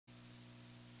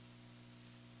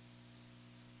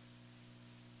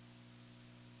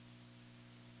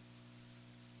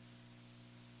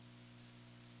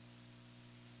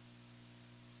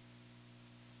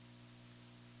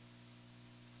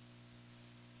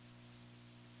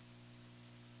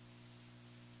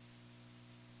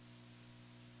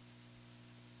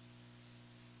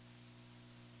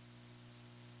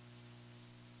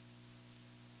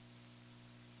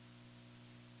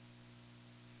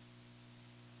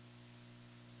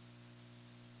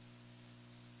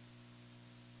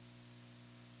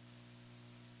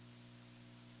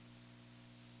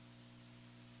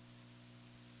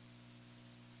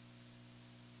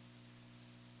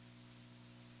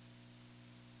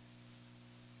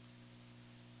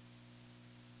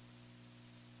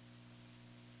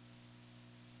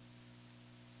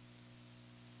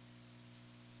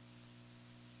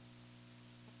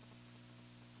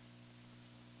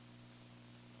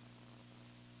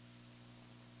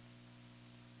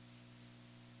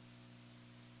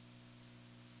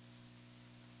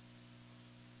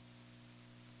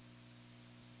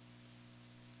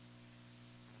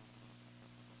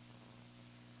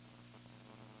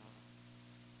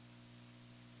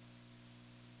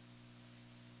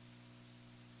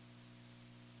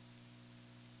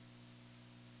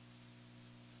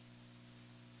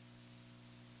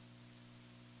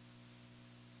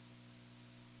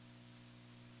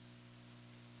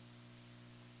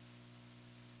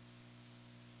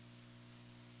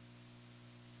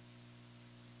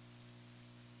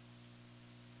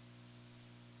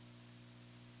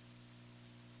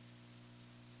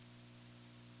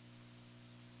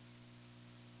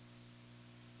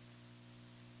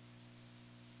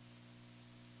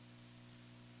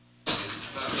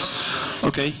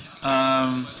Okay.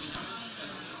 Our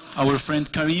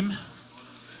friend Karim.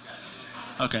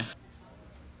 Okay.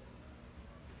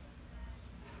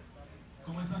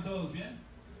 ¿Cómo están todos? ¿Bien?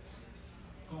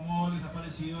 ¿Cómo les ha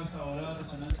parecido hasta ahora la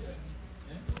resonancia?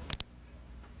 ¿Bien?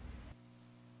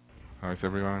 How is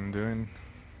everyone doing?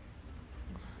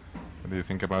 What do you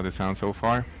think about the sound so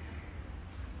far?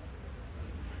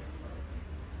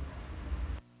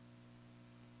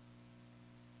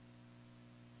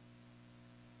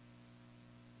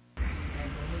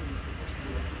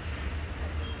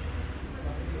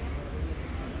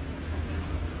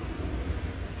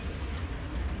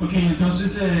 Ok,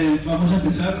 entonces vamos a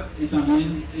empezar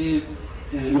también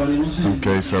lo haremos en...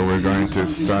 Okay, so we're going to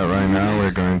start right now.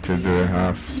 We're going to do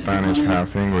half Spanish,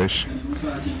 half English.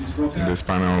 In this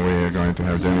panel we are going to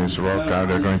have Dennis Roca.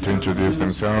 They're going to introduce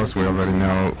themselves. We already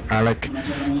know Alec.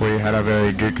 We had a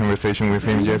very good conversation with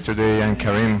him yesterday, and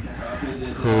Karim,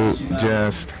 who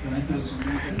just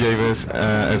gave us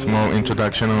a small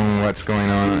introduction on what's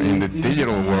going on in the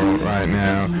digital world right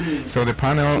now. So the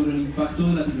panel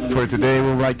for today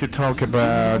would like to talk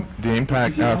about the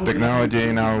impact of technology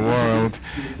in our world,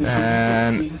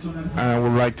 and I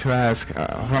would like to ask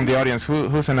from the audience,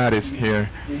 who's an artist here?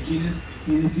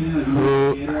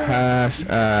 Who has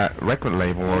a record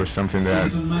label or something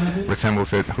that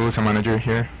resembles it? Who's a manager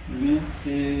here?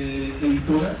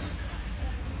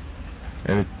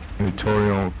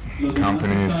 Editorial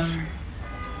companies.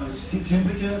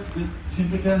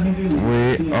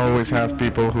 We always have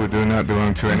people who do not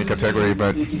belong to any category,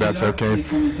 but that's okay.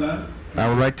 I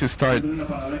would like to start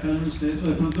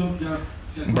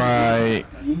by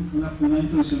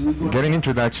getting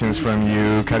introductions from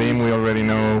you. Karim, we already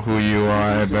know who you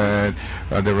are, but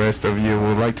the rest of you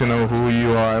would like to know who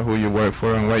you are, who you work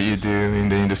for, and what you do in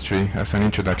the industry as an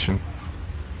introduction.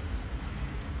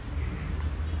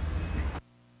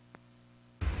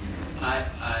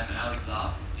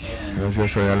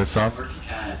 Gracias, soy Alex Zoff.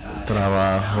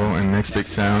 Trabajo en Next Big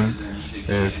Sound.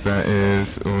 Esta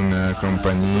es una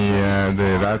compañía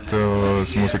de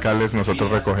datos musicales. Nosotros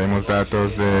recogemos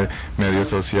datos de medios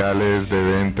sociales, de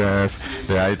ventas,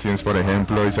 de iTunes, por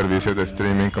ejemplo, y servicios de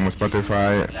streaming como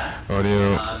Spotify,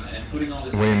 Audio,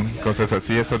 Win, cosas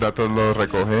así. Estos datos los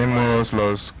recogemos,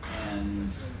 los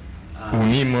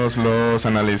unimos, los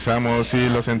analizamos y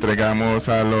los entregamos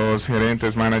a los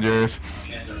gerentes, managers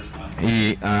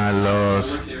y a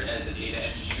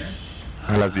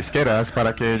las disqueras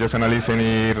para que ellos analicen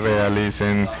y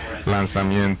realicen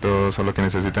lanzamientos o lo que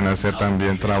necesiten hacer.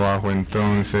 También trabajo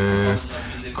entonces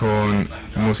con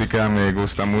música, me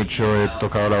gusta mucho, he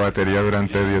tocado la batería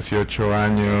durante 18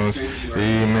 años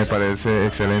y me parece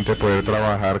excelente poder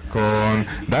trabajar con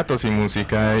datos y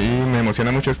música, y me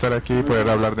emociona mucho estar aquí, poder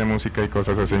hablar de música y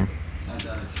cosas así.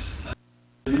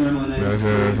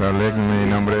 Gracias, Alec. Mi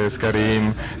nombre es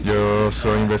Karim. Yo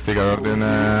soy investigador de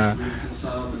una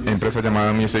empresa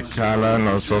llamada Musica.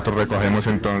 Nosotros recogemos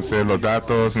entonces los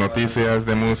datos, noticias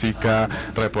de música,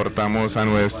 reportamos a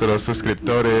nuestros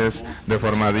suscriptores de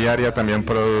forma diaria. También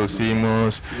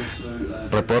producimos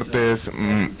reportes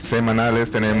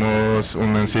semanales. Tenemos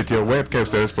un sitio web que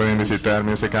ustedes pueden visitar,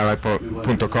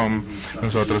 musica.com.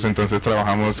 Nosotros entonces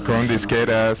trabajamos con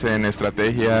disqueras en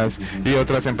estrategias y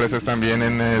otras empresas también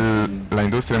en la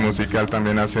industria musical.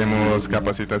 También hacemos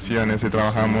capacitaciones y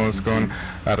trabajamos con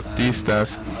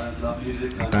artistas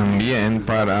también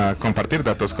para compartir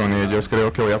datos con ellos.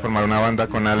 Creo que voy a formar una banda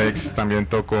con Alex, también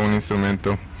toco un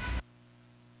instrumento.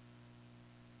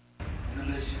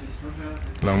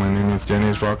 Hello, my name is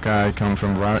Dennis Roca. I come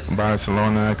from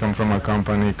Barcelona. I come from a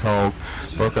company called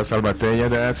Roca Salvatella.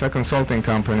 That's a consulting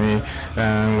company,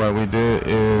 and what we do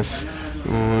is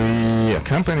we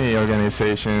accompany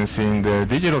organizations in their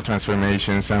digital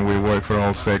transformations, and we work for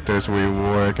all sectors. We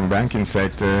work in banking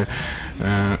sector,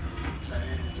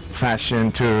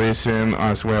 fashion, tourism,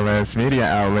 as well as media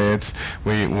outlets.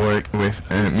 We work with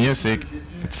music,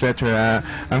 etc.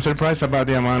 I'm surprised about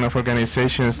the amount of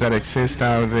organizations that exist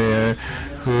out there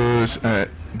whose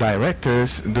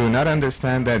directors do not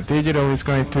understand that digital is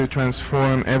going to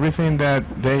transform everything that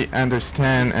they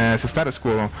understand as a status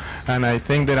quo. And I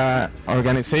think there are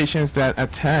organizations that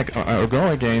attack or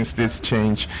go against this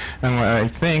change. And what I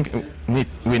think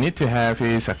we need to have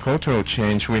is a cultural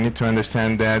change. We need to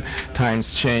understand that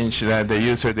times change, that the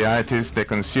user, the artist, the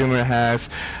consumer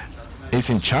is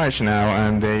in charge now,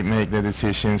 and they make the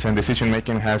decisions, and decision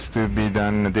making has to be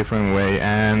done a different way,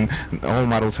 and all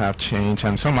models have changed,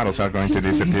 and some models are going to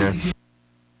disappear.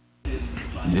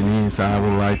 Denise, I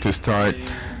would like to start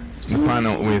the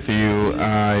panel with you.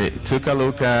 I took a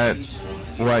look at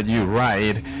what you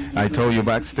write, I told you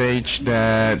backstage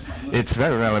that it's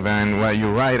very relevant what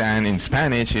you write, and in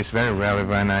Spanish it's very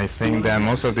relevant. I think that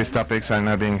most of these topics are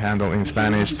not being handled in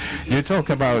Spanish. You talk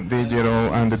about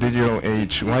digital and the digital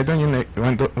age. Why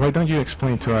don't you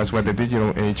explain to us what the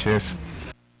digital age is?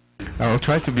 I'll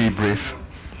try to be brief,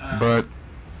 but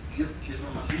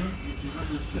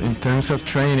in terms of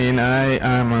training, I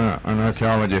am an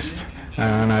archaeologist,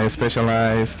 and I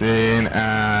specialized in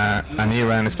an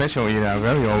era, and a special era, a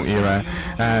very old era.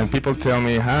 And people tell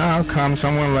me, how come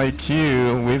someone like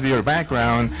you, with your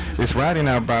background, is writing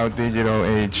about digital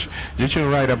age? You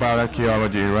should write about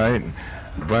archaeology, right?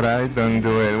 But I don't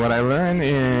do it. What I learned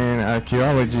in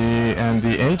archaeology and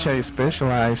the age I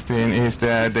specialized in is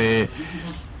that the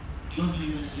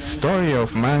story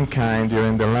of mankind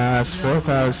during the last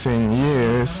 4,000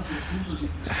 years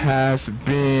has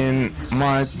been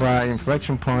marked by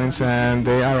inflection points, and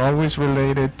they are always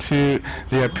related to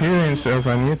the appearance of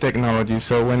a new technology.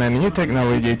 So when a new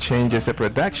technology changes the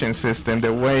production system,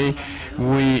 the way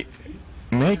we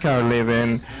make our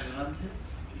living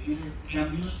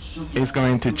is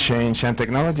going to change, and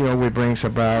technology always brings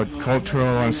about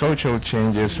cultural and social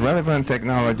changes. Relevant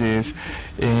technologies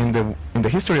in the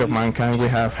history of mankind, we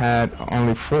have had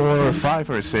only 4 or 5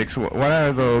 or 6. What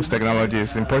are those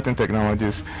technologies, important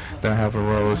technologies that have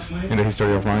arose in the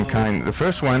history of mankind? The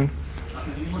first one,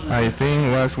 I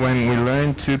think, was when we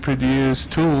learned to produce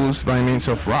tools by means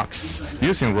of rocks,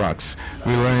 using rocks.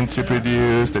 We learned to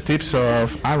produce the tips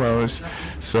of arrows,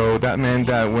 so that meant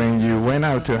that when you went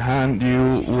out to hunt,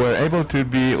 you were able to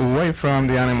be away from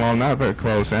the animal, not very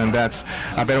close, and that's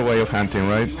a better way of hunting,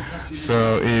 right?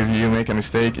 So if you make a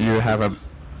mistake, you have a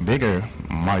bigger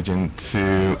margin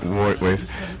to work with.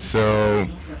 So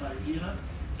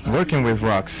working with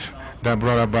rocks, that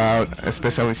brought about a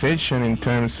specialization in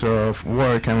terms of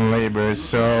work and labor.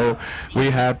 So we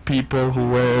had people who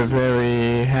were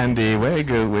very handy, very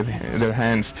good with their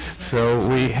hands. So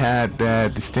we had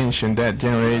that distinction, that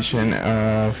generation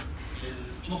of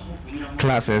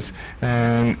classes.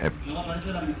 And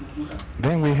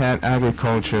then we had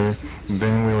agriculture.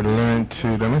 Then we would learn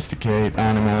to domesticate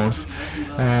animals.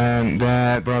 And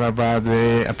that brought about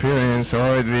the appearance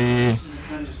or the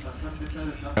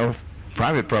of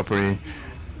private property,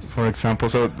 for example.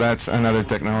 So that's another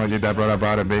technology that brought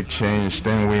about a big change.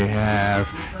 Then we have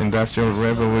Industrial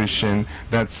Revolution.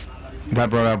 That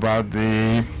brought about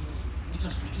the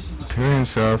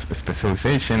appearance of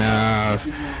specialization of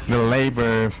the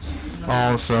labor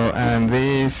also. And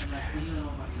this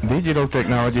digital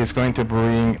technology is going to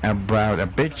bring about a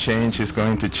big change. It's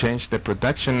going to change the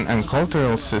production and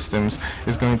cultural systems.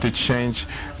 It's going to change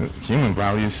human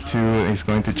values too. It's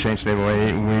going to change the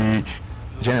way we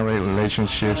generate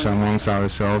relationships amongst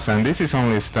ourselves. And this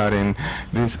only started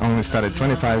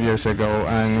 25 years ago,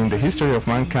 and in the history of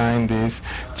mankind these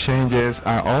changes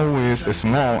are always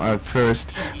small at first.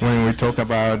 When we talk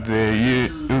about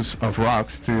the use of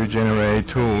rocks to generate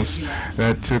tools,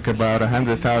 that took about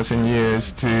 100,000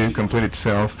 years to complete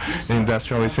itself.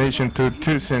 Industrialization took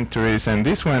 2 centuries, and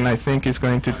this one I think is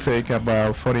going to take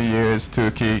about 40 years to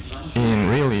kick in,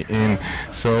 really in.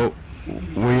 So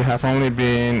we have only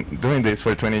been doing this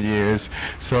for 20 years,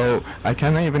 so I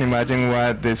cannot even imagine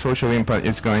what the social impact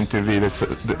is going to be.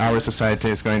 Our society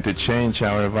is going to change,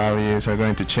 our values are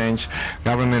going to change,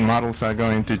 government models are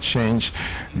going to change,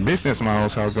 business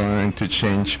models are going to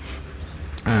change.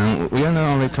 We are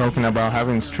not only talking about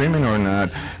having streaming or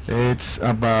not, it's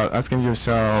about asking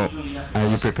yourself, are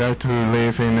you prepared to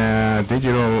live in a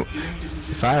digital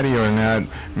society or not?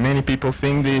 Many people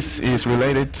think this is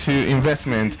related to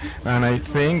investment, and I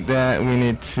think that we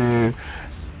need to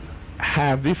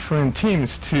have different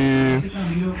teams to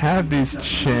have this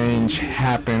change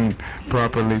happen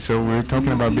properly. So we're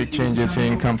talking about big changes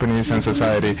in companies and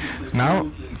society. Now,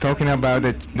 talking about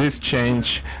this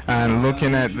change and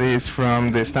looking at this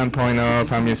from the standpoint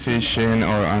of a musician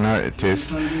or an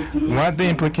artist, what the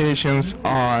implications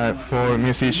are for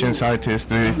musicians, artists.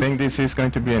 Do you think this is going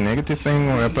to be a negative thing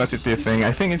or a positive thing?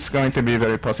 I think it's going to be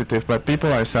very positive, but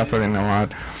people are suffering a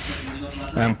lot,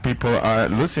 and people are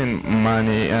losing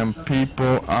money, and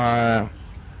people are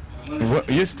what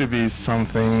used to be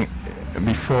something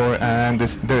before, and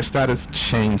their status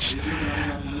changed.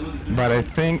 But I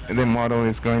think the model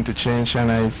is going to change,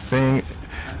 and I think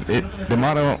the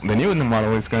new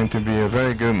model is going to be a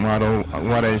very good model.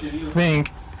 What I think,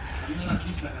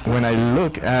 when I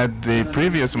look at the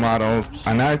previous model,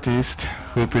 an artist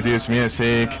who produced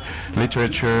music,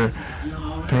 literature,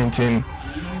 painting,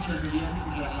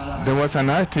 there was an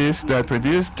artist that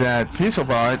produced that piece of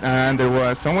art, and there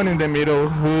was someone in the middle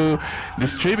who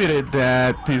distributed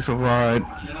that piece of art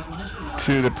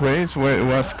to the place where it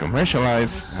was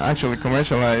commercialized, actually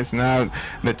commercialized. Now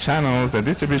the channels, the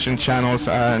distribution channels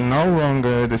are no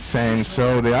longer the same.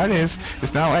 So the artist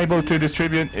is now able to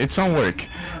distribute its own work,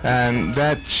 and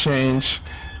that changed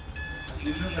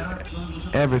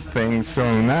everything. So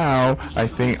now I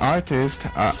think artists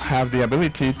have the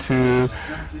ability to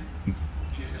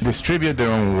distribute their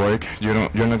own work. You're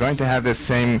not going to have the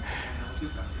same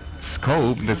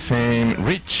scope, the same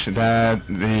reach that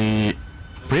the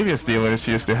previous dealers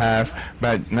used to have,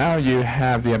 but now you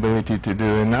have the ability to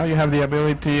do it. Now you have the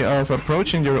ability of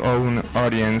approaching your own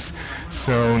audience.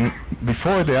 So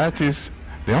before, the artists,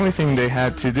 the only thing they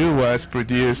had to do was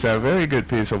produce a very good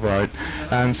piece of art,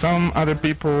 and some other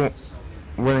people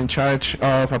were in charge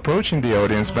of approaching the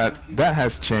audience, but that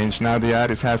has changed. Now the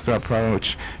artist has to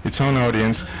approach its own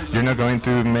audience. You're not going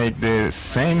to make the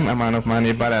same amount of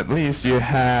money, but at least you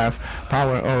have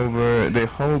power over the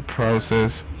whole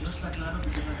process.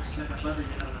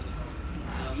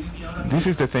 This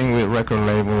is the thing with record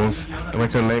labels.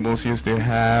 Record labels used to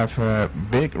have a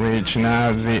big reach.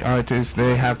 Now the artists,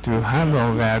 they have to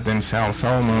handle that themselves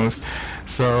almost.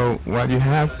 So what you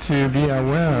have to be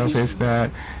aware of is that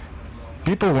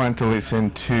people want to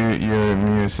listen to your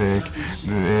music.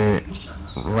 The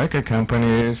record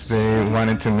companies, they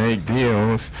wanted to make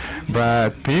deals,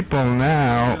 but people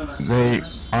now, they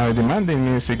are demanding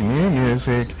music, new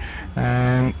music,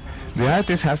 and the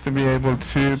artist has to be able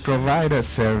to provide a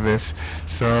service.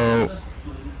 So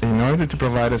in order to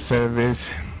provide a service,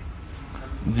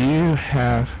 you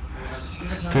have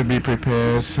to be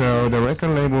prepared. So the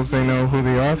record labels, they know who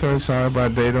the authors are,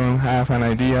 but they don't have an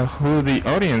idea who the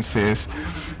audience is.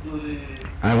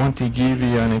 I want to give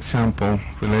you an example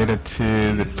related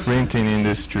to the printing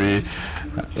industry.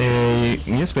 A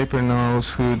newspaper knows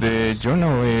who the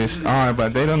journalists are,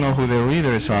 but they don't know who the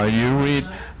readers are. You read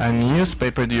a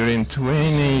newspaper during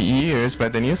 20 years,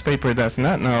 but the newspaper does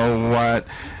not know what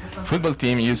football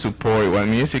team you support, what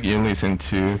music you listen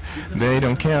to. They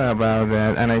don't care about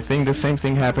that. And I think the same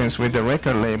thing happens with the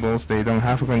record labels. They don't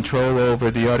have control over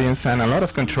the audience and a lot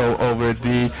of control over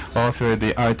the author,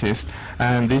 the artist.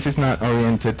 And this is not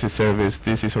oriented to service.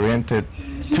 This is oriented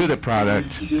to the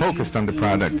product, focused on the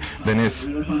product. Dennis,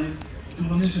 you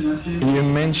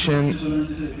mentioned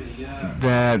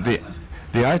that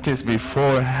the artist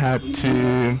before had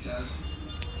to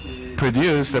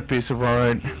produce the piece of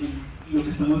art,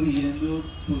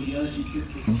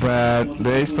 but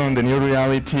based on the new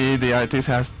reality, the artist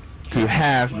has to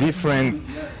have different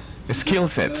skill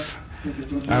sets.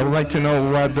 I would like to know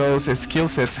what those skill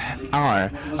sets are.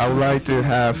 I would like to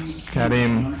have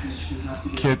Karim.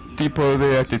 ¿Qué tipo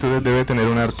de actitudes debe tener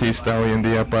un artista hoy en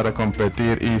día para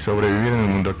competir y sobrevivir en el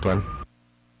mundo actual?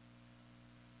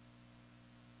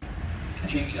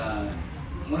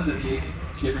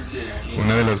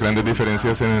 Una de las grandes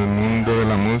diferencias en el mundo de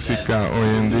la música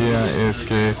hoy en día es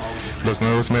que los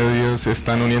nuevos medios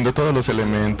están uniendo todos los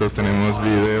elementos. Tenemos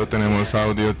video, tenemos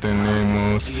audio,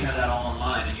 tenemos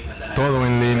todo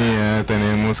en línea,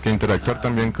 tenemos que interactuar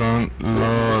también con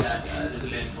los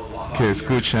que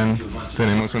escuchan.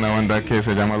 Tenemos una banda que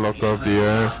se llama Lock of the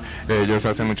Earth. Ellos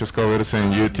hacen muchos covers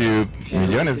en YouTube,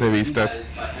 millones de vistas.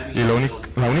 Y la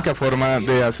única forma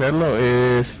de hacerlo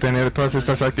es tener todas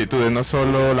estas actitudes, no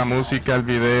solo la música, el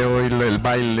video y el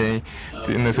baile.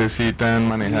 Necesitan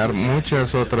manejar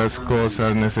muchas otras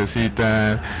cosas,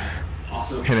 necesitan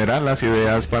generar las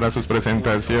ideas para sus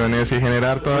presentaciones y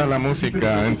generar toda la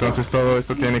música. Entonces todo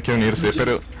esto tiene que unirse,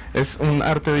 pero es un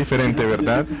arte diferente,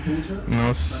 ¿verdad?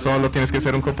 No solo tienes que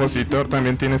ser un compositor,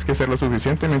 también tienes que ser lo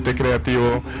suficientemente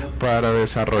creativo para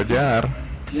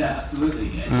desarrollar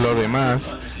lo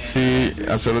demás. Sí,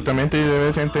 absolutamente, y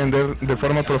debes entender de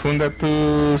forma profunda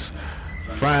tus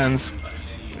fans,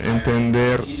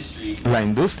 entender la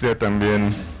industria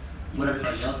también,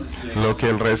 lo que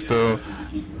el resto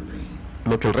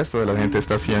de la gente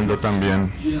está haciendo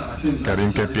también.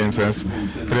 Karim, ¿qué piensas?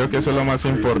 Creo que eso es lo más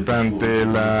importante.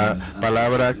 La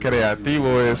palabra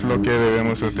creativo es lo que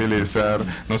debemos utilizar.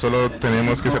 No solo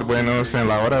tenemos que ser buenos en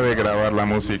la hora de grabar la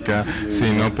música,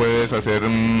 si no puedes hacer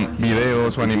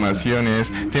videos o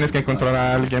animaciones, tienes que encontrar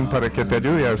a alguien para que te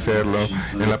ayude a hacerlo.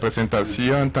 En la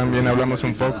presentación también hablamos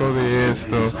un poco de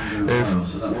esto.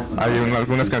 Hay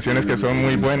algunas canciones que son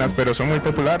muy buenas, pero son muy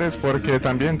populares porque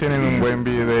también tienen un buen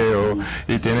video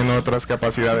y tienen otras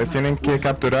capacidades, tienen que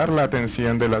capturar la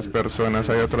atención de las personas.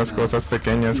 Hay otras cosas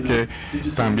pequeñas que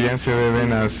también se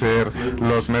deben hacer.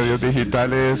 Los medios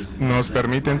digitales nos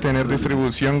permiten tener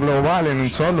distribución global en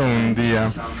un día.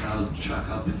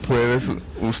 Puedes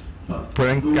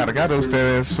pueden cargar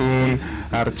ustedes un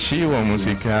archivo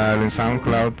musical en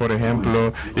SoundCloud, por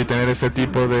ejemplo, y tener este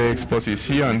tipo de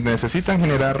exposición. Necesitan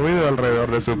generar ruido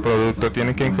alrededor de su producto,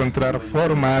 tienen que encontrar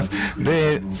formas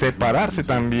de separarse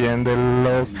también de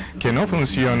lo que no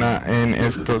funciona en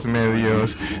estos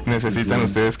medios. Necesitan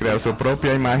ustedes crear su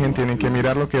propia imagen, tienen que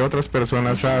mirar lo que otras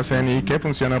personas hacen y qué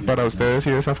funciona para ustedes,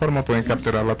 y de esa forma pueden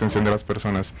capturar la atención de las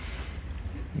personas.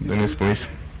 Dennis, please.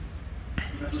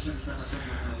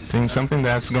 I think something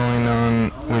that's going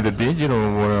on with the digital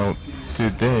world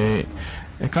today,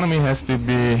 economy has to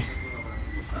be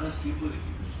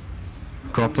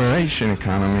cooperation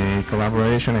economy,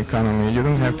 collaboration economy. You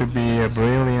don't have to be a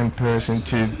brilliant person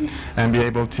and be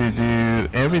able to do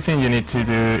everything you need to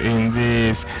do in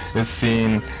this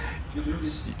scene.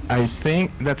 I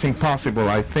think that's impossible.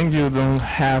 I think you don't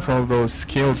have all those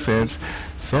skill sets.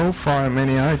 So far,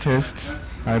 many artists,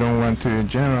 I don't want to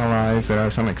generalize, there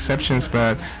are some exceptions,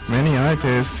 but many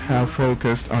artists have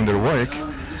focused on their work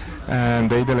and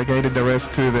they delegated the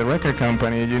rest to the record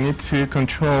company. You need to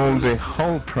control the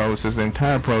whole process, the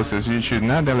entire process. You should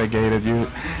not delegate it. You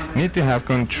need to have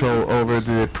control over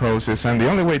the process, and the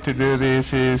only way to do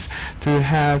this is to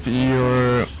have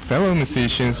your fellow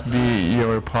musicians be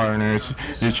your partners.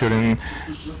 You shouldn't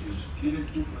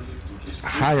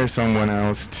hire someone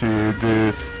else to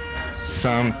do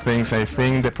some things. I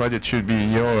think the project should be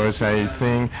yours. I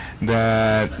think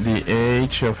that the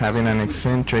age of having an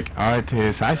eccentric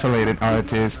artist, isolated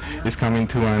artist, is coming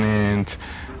to an end.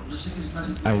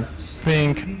 I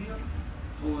think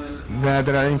that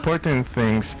there are important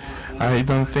things. I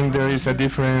don't think there is a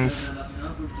difference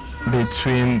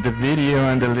between the video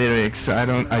and the lyrics.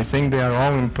 I think they are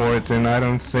all important. I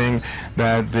don't think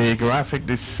that the graphic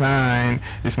design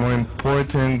is more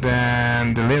important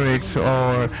than the lyrics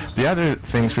or the other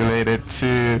things related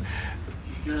to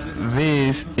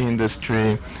this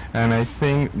industry, and I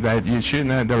think that you should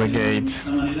not delegate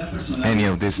any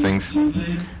of these things.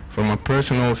 From a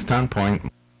personal standpoint,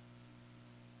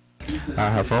 I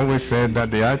have always said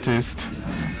that the artist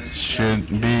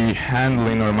should be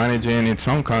handling or managing its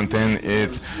own content,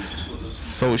 its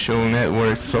social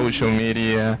networks, social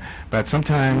media, but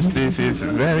sometimes this is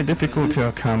very difficult to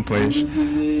accomplish.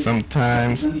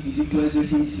 Sometimes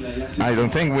I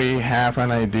don't think we have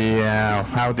an idea of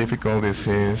how difficult this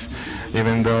is,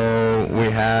 even though we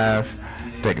have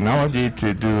technology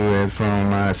to do it,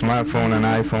 from a smartphone and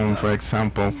iPhone, for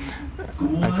example.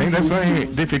 I think that's very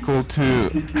difficult to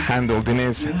handle.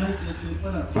 Denise,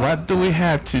 what do we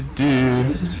have to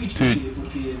do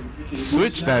to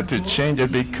switch that, to change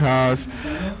it? Because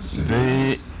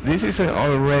this is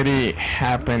already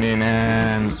happening,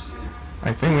 and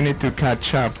I think we need to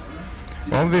catch up.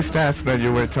 All these tasks that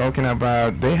you were talking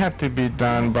about, they have to be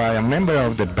done by a member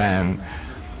of the band.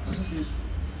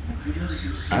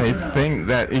 I think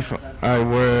that if I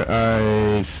were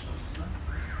a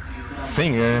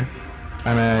singer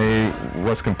and I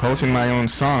was composing my own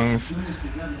songs,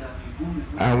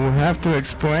 I would have to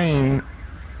explain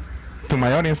to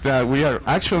my audience that we are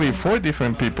actually 4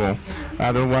 different people.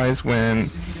 Otherwise,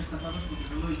 when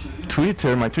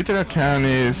my Twitter account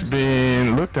is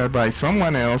being looked at by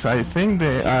someone else, I think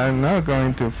they are not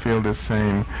going to feel the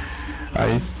same.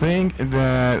 I think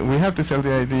that we have to sell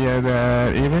the idea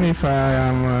that even if I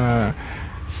am a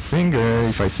singer,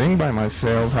 if I sing by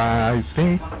myself, I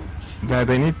think that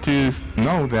they need to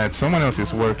know that someone else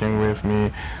is working with me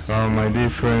on my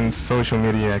different social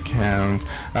media account.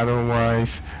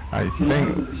 Otherwise, I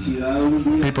think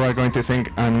people are going to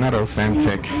think I'm not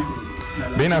authentic.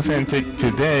 Being authentic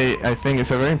today, I think,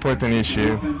 is a very important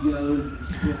issue.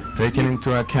 Taking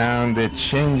into account the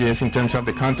changes in terms of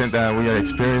the content that we are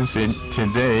experiencing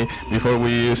today. Before,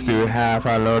 we used to have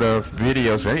a lot of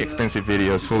videos, very expensive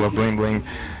videos full of bling bling,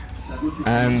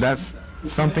 and that's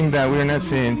something that we're not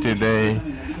seeing today.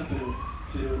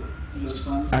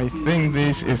 I think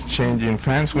this is changing.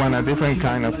 Fans want a different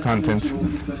kind of content.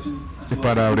 Y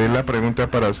para abrir la pregunta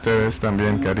para ustedes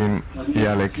también, Karim y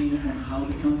Alec,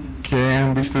 ¿qué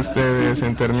han visto ustedes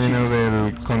en términos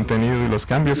del contenido y los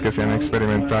cambios que se han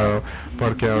experimentado?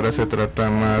 Porque ahora se trata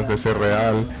más de ser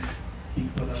real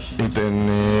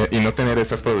y no tener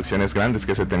estas producciones grandes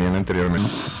que se tenían anteriormente.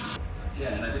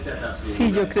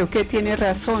 Sí, yo creo que tiene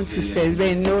razón. Si ustedes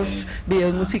ven los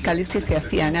videos musicales que se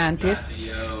hacían antes,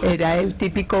 era el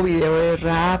típico video de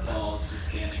rap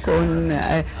con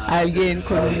alguien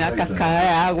con una cascada de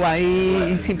agua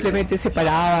y simplemente se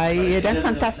paraba, y eran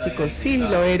fantásticos, sí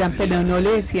lo eran, pero no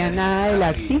le decía nada del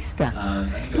artista.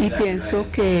 Y pienso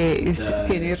que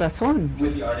tiene razón,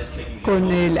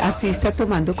 con el artista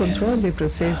tomando control del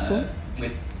proceso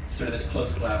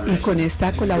Y con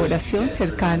esta colaboración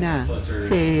cercana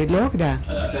se logra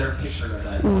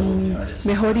una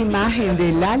mejor imagen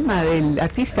del alma del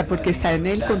artista porque está en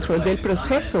el control del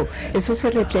proceso. Eso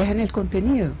se refleja en el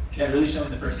contenido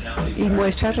y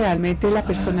muestra realmente la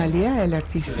personalidad del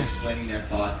artista.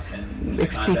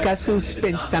 Explica sus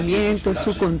pensamientos,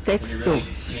 su contexto.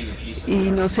 Y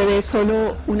no se ve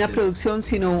solo una producción,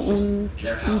 sino un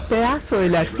pedazo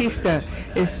del artista.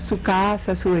 Es su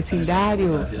casa, su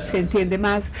vecindario. Se entiende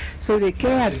más sobre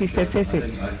qué artista es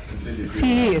ese.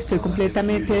 Sí, estoy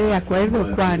completamente de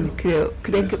acuerdo, Juan. Creo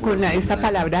que con esa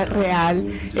palabra real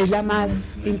es la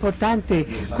más importante,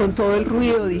 con todo el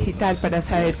ruido digital, para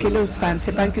saber que los fans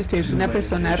sepan que usted es una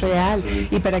persona real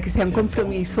y para que sea un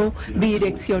compromiso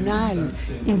bidireccional.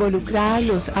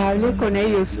 Involucrarlos, hable con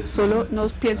ellos. Solo no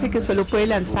piense que solo puede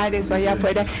lanzar eso allá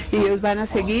afuera y ellos van a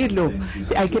seguirlo.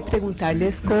 Hay que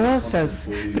preguntarles cosas,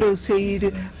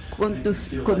 producir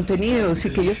contenidos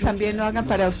y que ellos también lo hagan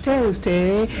para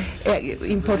usted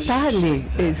importarle.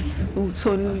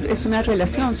 Es una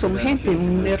relación, son gente.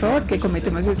 Un error que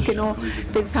cometemos es que no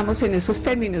pensamos en esos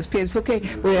términos. Pienso que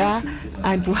voy a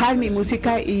empujar mi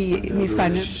música y mis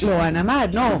fans lo van a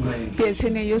amar. No,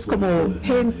 piensen en ellos como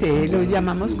gente, lo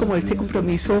llamamos como este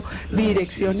compromiso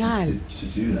bidireccional.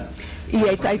 Y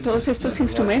hay todos estos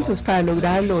instrumentos para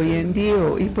lograrlo hoy en día,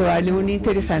 y puedo darle un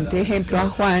interesante ejemplo a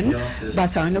Juan,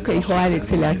 basado en lo que dijo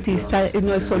Alex. El artista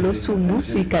no es solo su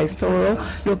música, es todo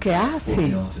lo que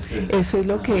hace. Eso es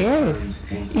lo que es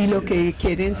y lo que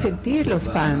quieren sentir los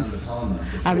fans.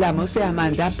 Hablamos de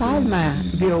Amanda Palma,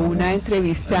 vio una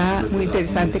entrevista muy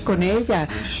interesante con ella.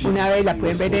 Una vez la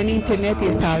pueden ver en internet y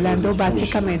estaba hablando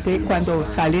básicamente de cuando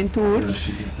sale en tour,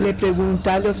 le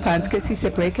pregunta a los fans que si se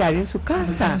puede quedar en su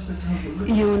casa.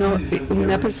 Y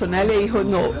una persona le dijo,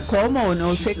 no, ¿cómo?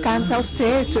 ¿No se cansa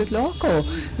usted? Esto es loco.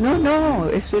 No,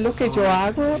 esto es lo que yo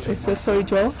hago, esto soy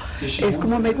yo. Es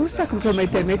como me gusta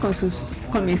comprometerme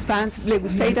con mis fans. Le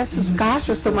gusta ir a sus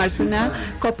casas, tomarse una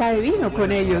copa de vino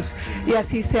con ellos. Y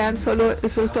así sean solo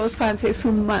esos dos fans, es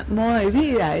un modo de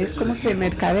vida, es como se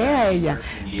mercadea ella.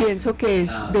 Pienso que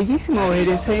es bellísimo ver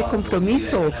ese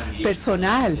compromiso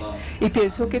personal. Y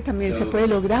pienso que también se puede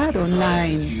lograr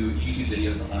online.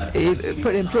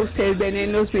 Por ejemplo, ustedes ven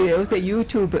en los videos de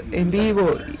YouTube en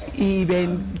vivo y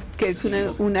ven que es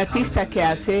un artista que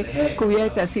hace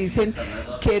cubiertas y dicen,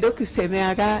 quiero que usted me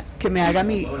haga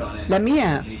la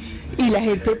mía. Y la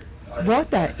gente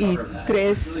vota y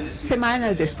 3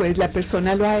 semanas después la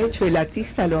persona lo ha hecho, el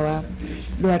artista lo ha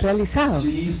realizado.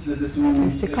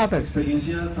 Este cover.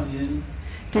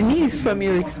 Denise, from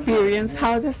your experience,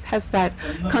 how has that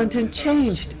content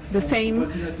changed? The same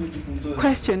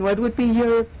question, what would be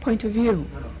your point of view?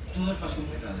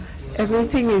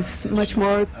 Everything is much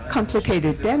more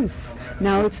complicated, dense.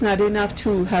 Now it's not enough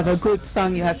to have a good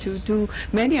song, you have to do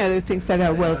many other things that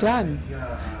are well done.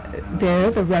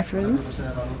 There's a reference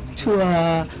to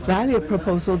a value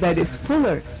proposal that is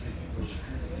fuller,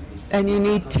 and you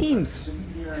need teams.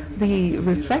 The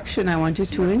reflection I wanted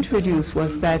to introduce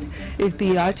was that if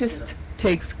the artist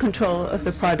takes control of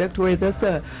the product, where does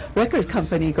the record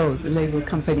company go, the label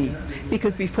company?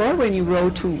 Because before, when you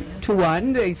wrote to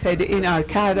one, they said in our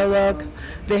catalog,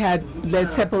 they had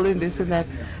Led Zeppelin, this and that.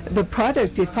 The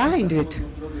product defined it.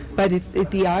 But if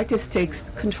the artist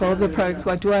takes control of the product,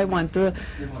 what do I want the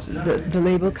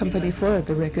label company for,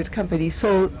 the record company?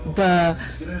 So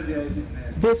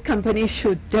this company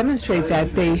should demonstrate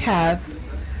that they have,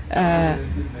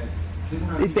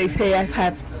 if they say I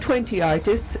have 20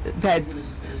 artists that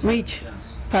reach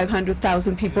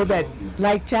 500,000 people that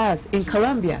like jazz in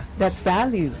Colombia, that's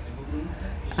value.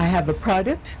 I have a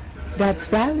product, that's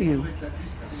value.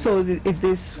 So if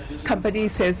this company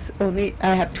says only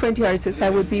I have 20 artists, I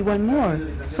would be one more.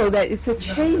 So that it's a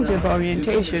change of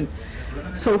orientation.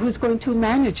 So who's going to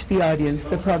manage the audience?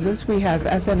 The problems we have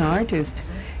as an artist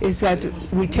is that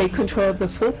we take control of the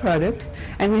full product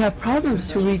and we have problems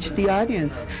to reach the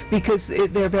audience because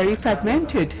they're very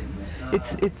fragmented.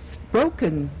 It's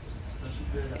broken.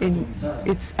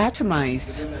 It's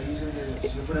atomized.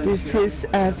 This is,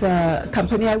 as a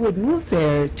company, I would move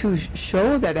there to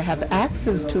show that I have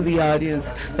access to the audience,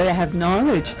 that I have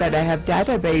knowledge, that I have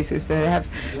databases, that I have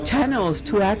channels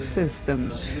to access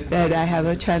them, that I have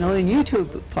a channel in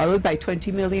YouTube followed by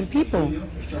 20 million people.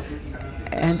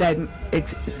 And that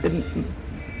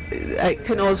I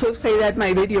can also say that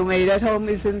my video made at home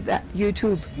is in that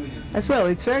YouTube as well.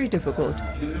 It's very difficult.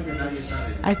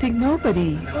 I think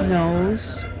nobody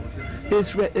knows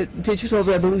this digital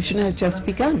revolution has just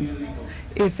begun.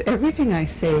 If everything I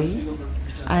say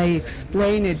I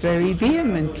explain it very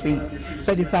vehemently.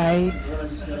 But if I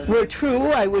were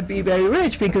true, I would be very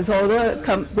rich because all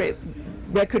the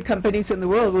record companies in the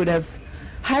world would have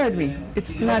hired me.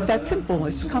 It's not that simple.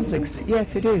 It's complex.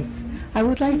 Yes, it is. I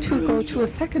would like to go to a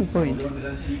second point.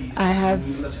 I have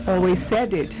always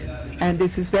said it, and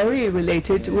this is very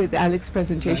related with Alex's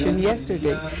presentation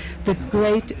yesterday. The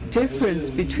great difference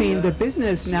between the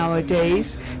business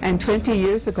nowadays and 20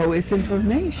 years ago is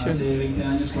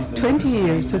information. 20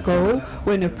 years ago,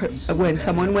 when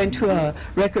someone went to a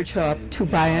record shop to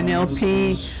buy an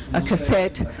LP, a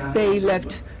cassette, they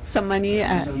left some money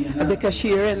at the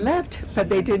cashier and left, but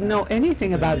they didn't know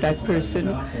anything about that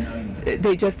person.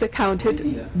 They just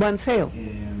accounted one sale.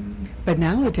 But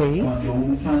nowadays,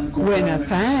 when a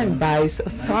fan buys a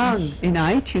song in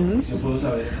iTunes,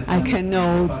 I can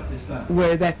know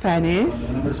where that fan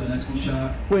is.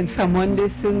 When someone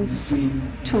listens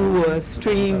to a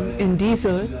stream in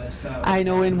Diesel, I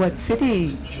know in what city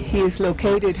he is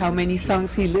located, how many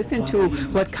songs he listened to,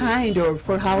 what kind or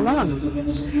for how long.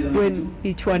 When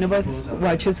each one of us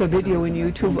watches a video in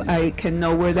YouTube, I can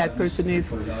know where that person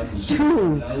is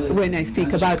too. When I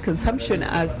speak about consumption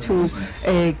as to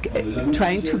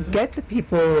trying to get the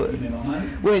people,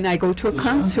 when I go to a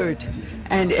concert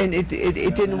and it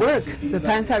didn't work, the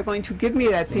fans are going to give me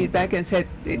that feedback and said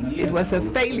it was a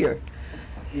failure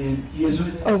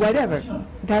or whatever.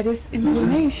 That is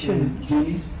information.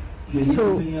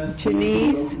 So,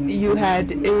 Janice, you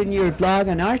had in your blog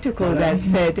an article that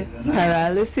said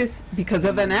paralysis because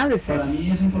of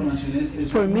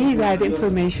analysis. For me, that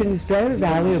information is very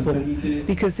valuable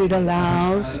because it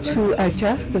allows to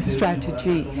adjust the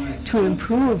strategy, to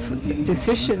improve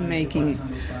decision making.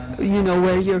 You know,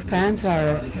 where your fans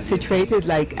are situated,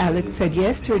 like Alex said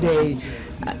yesterday,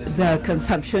 the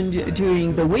consumption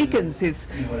during the weekends is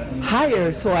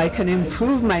higher, so I can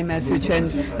improve my message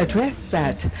and address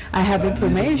that. I have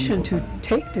information to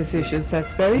take decisions.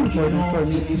 That's very important for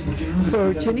me.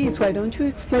 For Janice, why don't you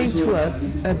explain to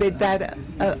us a bit that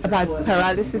about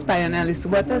paralysis by analysis?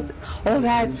 What does all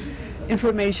that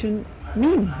information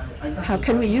mean? How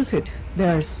can we use it?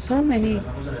 There are so many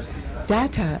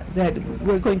data that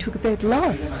we're going to get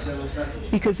lost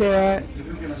because there are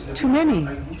too many.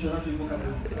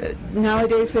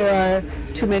 Nowadays there are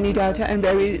too many data and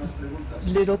very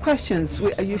little questions.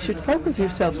 You should focus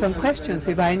yourselves on questions.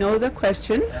 If I know the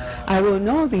question, I will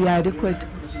know the adequate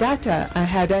data. I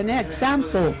had an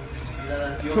example.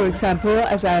 For example,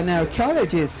 as an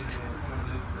archaeologist,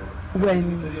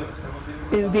 when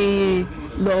in the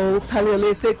low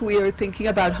Paleolithic we are thinking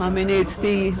about hominids,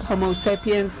 the Homo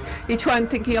sapiens, each one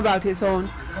thinking about his own.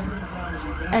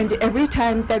 And every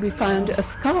time that we found a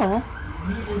skull,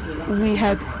 we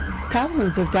had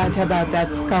thousands of data about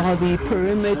that skull, the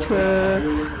perimeter,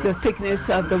 the thickness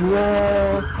of the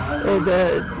wall,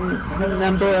 the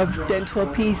number of dental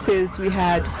pieces. We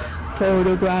had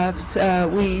photographs.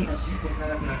 We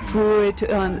drew it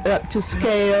up to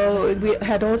scale. We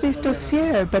had all this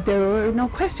dossier, but there were no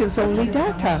questions, only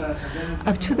data.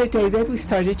 Up to the day that we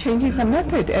started changing the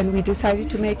method and we decided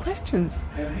to make questions.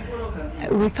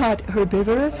 We thought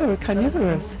herbivorous or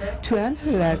carnivorous. To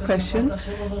answer that question,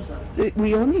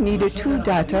 we only needed two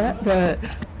data: the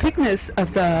thickness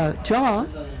of the jaw,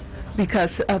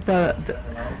 because of the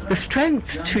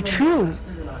strength to chew,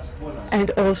 and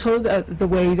also the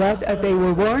way that they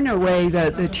were worn away,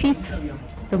 the teeth,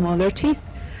 the molar teeth.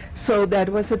 So that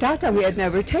was the data we had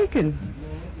never taken.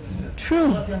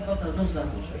 True.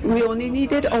 We only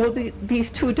needed all these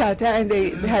two data and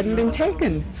they hadn't been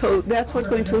taken. So that's what's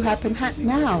going to happen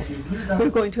now.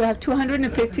 We're going to have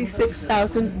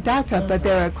 256,000 data, but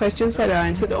there are questions that are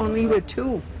answered only with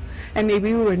two. And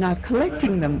maybe we were not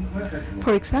collecting them.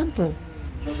 For example,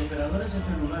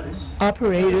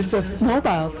 operators of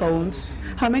mobile phones.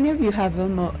 How many of you have a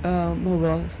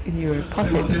mobile in your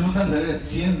pocket?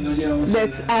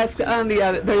 Let's ask on the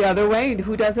other way.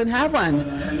 Who doesn't have one?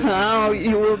 Oh,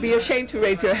 you will be ashamed to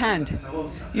raise your hand.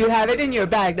 You have it in your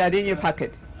bag, not in your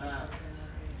pocket.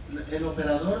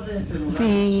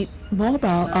 The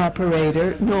mobile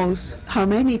operator knows how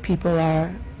many people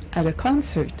are at a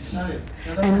concert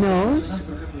and knows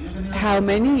how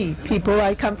many people.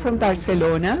 I come from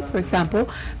Barcelona, for example.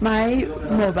 My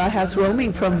mobile has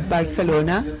roaming from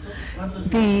Barcelona.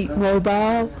 The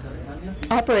mobile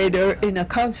operator in a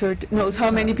concert knows how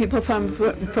many people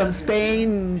from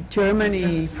Spain,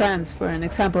 Germany, France, for an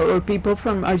example, or people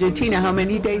from Argentina, how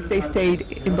many days they stayed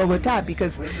in Bogota,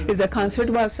 because if the concert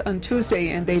was on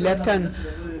Tuesday and they left on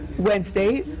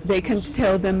Wednesday, they can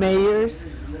tell the mayor's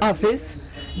office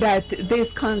that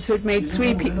this concert made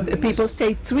people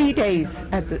stay 3 days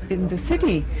in the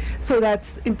city. So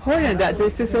that's important, that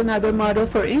this is another model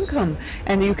for income.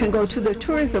 And you can go to the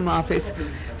tourism office.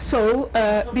 So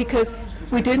because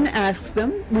we didn't ask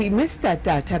them, we missed that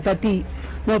data, but the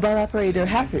mobile operator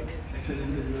has it.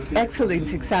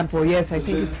 Excellent example, yes, I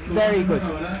think it's very good.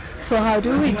 So how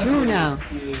do we do now?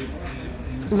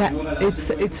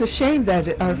 It's a shame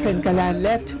that our friend Galan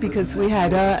left, because we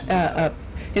had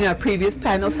in our previous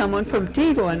panel someone from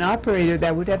Tigo, an operator,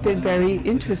 that would have been very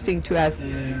interesting to ask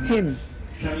him.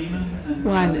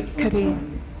 Juan,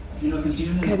 Karim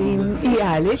y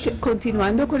Alec,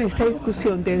 continuando con esta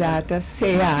discusión de data,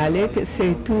 sé Alec,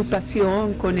 sé tu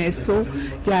pasión con esto,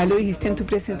 ya lo dijiste en tu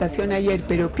presentación ayer,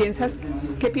 pero ¿qué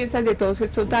piensas de todos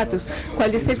estos datos?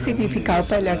 ¿Cuál es el significado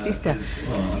para el artista?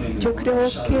 Yo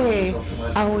creo que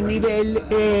a un nivel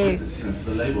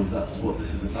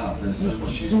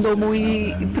no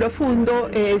muy profundo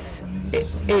es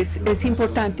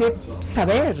importante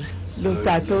saber los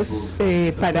datos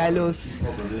para las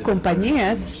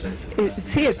compañías.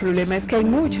 Sí, el problema es que hay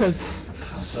muchos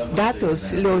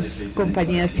datos. Las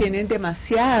compañías tienen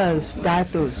demasiados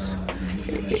datos.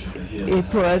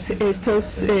 Todas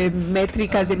estas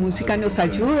métricas de música nos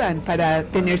ayudan para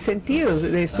tener sentido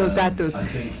de estos datos.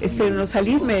 Espero no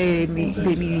salirme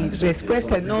de mi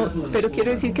respuesta, no, pero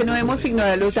quiero decir que no debemos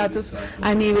ignorar los datos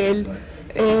a nivel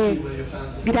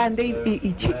grande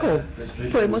y chico.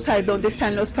 Podemos saber dónde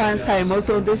están los fans, sabemos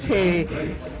dónde se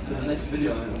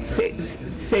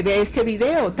ve este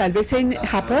video, tal vez en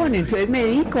Japón, entonces me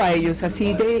dedico a ellos,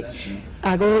 así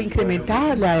hago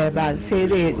incrementar la base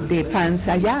de fans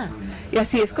allá. Y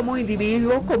así es como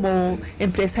individuo, como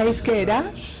empresa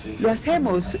disquera, lo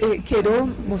hacemos. Quiero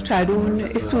mostrar un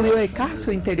estudio de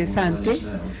caso interesante.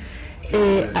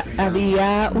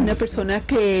 Había una persona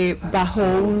que bajó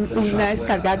una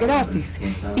descarga gratis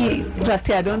y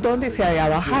rastrearon dónde se había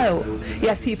bajado, y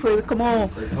así fue como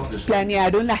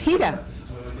planearon la gira,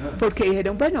 porque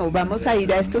dijeron, bueno, vamos a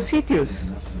ir a estos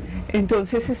sitios.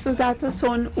 Entonces estos datos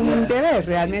son un deber,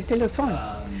 realmente lo son.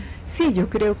 Sí, yo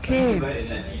creo que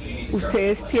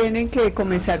ustedes tienen que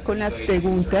comenzar con las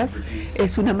preguntas.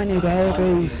 Es una manera de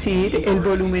reducir el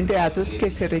volumen de datos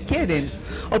que se requieren,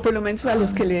 o por lo menos a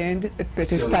los que le deben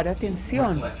prestar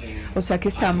atención. O sea que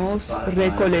estamos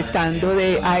recolectando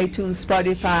de iTunes,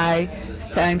 Spotify,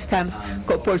 timestamps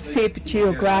por zip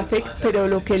geographic, pero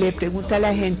lo que le pregunta a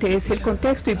la gente es el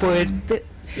contexto y poder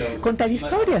contar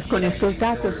historias con estos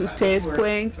datos. Ustedes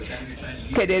pueden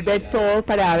querer ver todo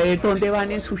para ver dónde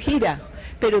van en su gira,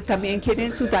 pero también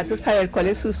quieren sus datos para ver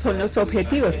cuáles son los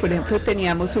objetivos. Por ejemplo,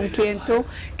 teníamos un cliente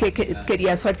que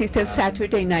quería a su artista en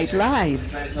Saturday Night Live,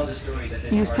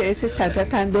 y ustedes están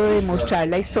tratando de mostrar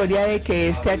la historia de que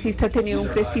este artista ha tenido un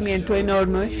crecimiento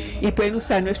enorme, y pueden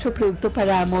usar nuestro producto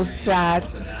para mostrar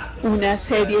una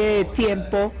serie de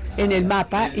tiempo en el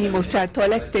mapa y mostrar toda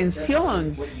la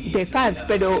extensión de fans,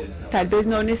 pero tal vez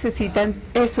no necesitan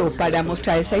eso para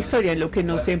mostrar esa historia. En lo que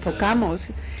nos enfocamos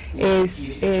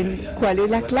es en cuál es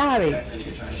la clave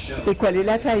y cuál es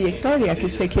la trayectoria que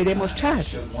usted quiere mostrar.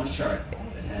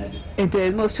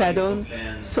 Entonces mostraron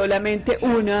solamente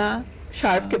una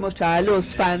chart que mostraba a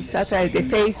los fans a través de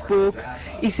Facebook,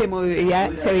 y se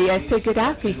veía esta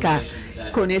gráfica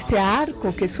con este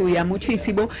arco que subía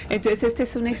muchísimo. Entonces esta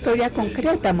es una historia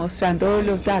concreta mostrando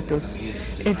los datos.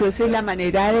 Entonces la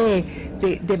manera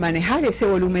de manejar ese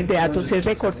volumen de datos es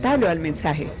recortarlo al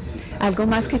mensaje. Algo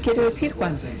más que quiero decir,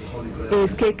 Juan,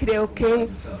 es que creo que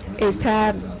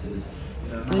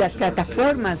las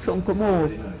plataformas son como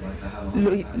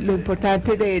lo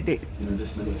importante de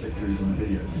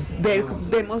ver.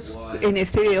 Vemos en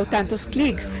este video tantos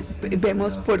clics,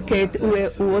 vemos por qué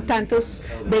hubo tantas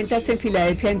ventas en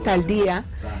Filadelfia en tal día.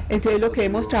 Entonces lo que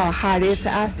debemos trabajar es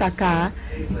hasta acá,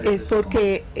 es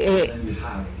porque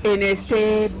en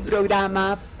este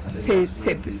programa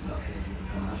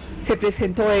se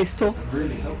presentó esto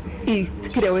y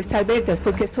creó estas ventas,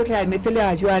 porque esto realmente le va a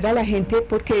ayudar a la gente,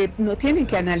 porque no tienen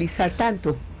que analizar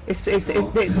tanto.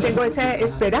 Tengo esa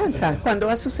esperanza. ¿Cuándo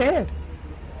va a suceder?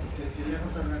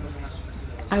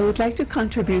 I would like to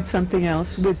contribute something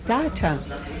else with data.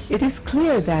 It is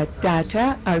clear that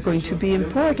data are going to be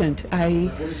important.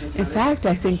 In fact,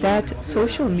 I think that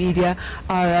social media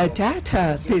are a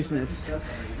data business.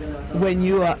 When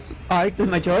you are the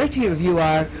majority of you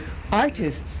are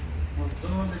artists,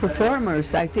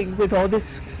 performers, I think with all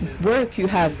this work you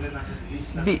have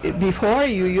before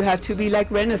you have to be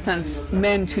like Renaissance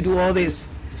men to do all this.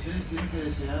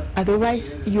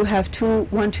 Otherwise, you have to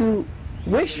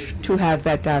wish to have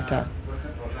that data.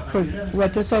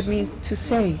 What does that mean to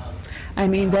say? I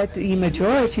mean that the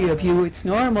majority of you, it's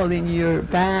normal in your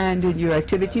band, in your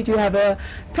activity, to have a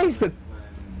Facebook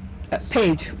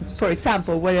page, for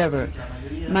example, whatever,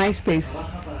 MySpace.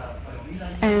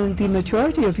 And the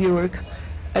majority of your work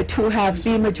to have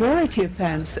the majority of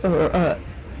fans, I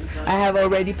have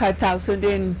already 5,000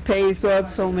 in Facebook,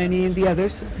 so many in the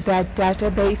others. That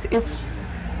database is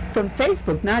from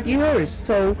Facebook, not yours.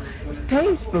 So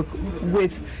Facebook,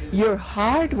 with your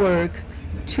hard work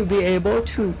to be able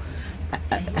to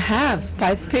have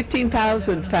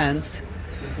 15,000 fans.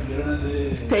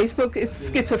 Facebook is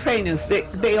schizophrenic.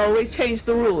 They always change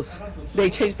the rules. They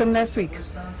changed them last week.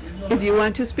 If you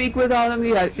want to speak with all of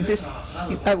you,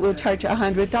 I will charge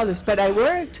 $100. But I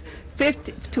worked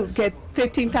to get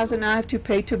 15,000. I have to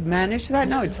pay to manage that.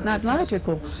 No, it's not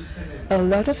logical. A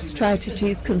lot of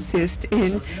strategies consist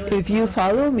in, if you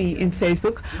follow me in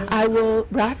Facebook, I will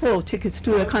raffle tickets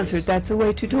to a concert. That's a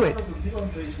way to do it.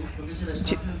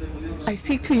 I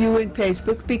speak to you in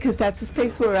Facebook because that's a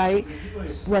space where I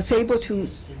was able to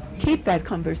keep that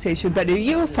conversation. But if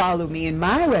you follow me in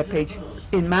my webpage,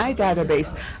 in my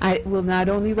database, I will not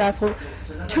only raffle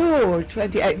 2 or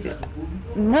 20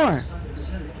 more.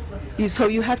 So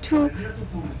you have to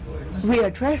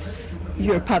readdress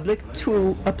your public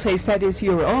to a place that is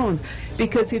your own,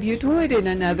 because if you do it in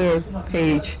another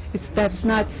page, that's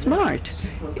not smart.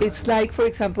 It's like, for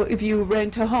example, if you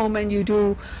rent a home and you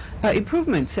do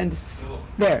improvements, and it's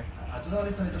there.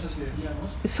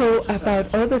 So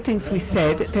about all the things we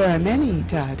said, there are many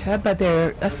data, but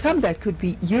there are some that could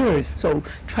be yours, so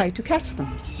try to catch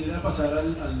them.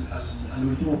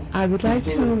 I would like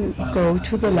to go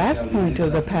to the last point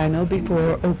of the panel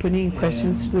before opening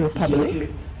questions to the public,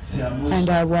 and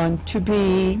I want to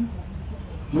be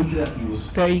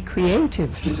very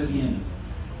creative.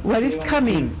 What is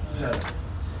coming?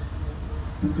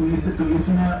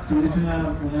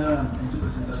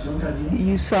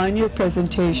 You saw in your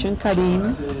presentation,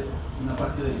 Karim,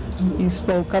 you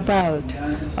spoke about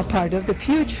a part of the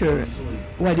future,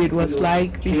 what it was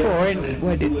like before and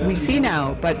what we see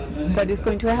now, but what is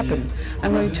going to happen.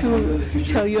 I'm going to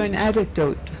tell you an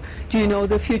anecdote. Do you know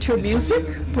the Future Music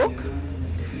book?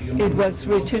 It was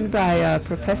written by a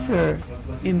professor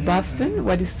in Boston.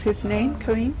 What is his name,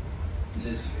 Karim?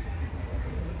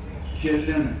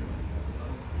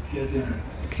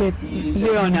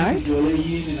 Leonard.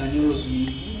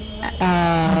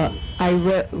 I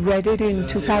read it in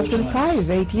 2005,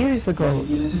 8 years ago.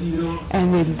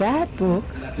 And in that book,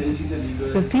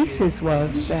 the thesis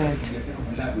was that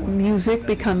music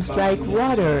becomes like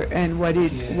water, and what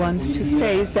it wants to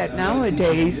say is that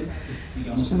nowadays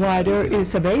water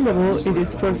is available, it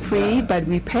is for free, but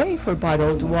we pay for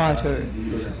bottled water.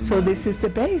 So this is the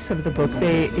base of the book.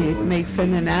 It makes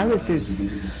an analysis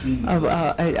of,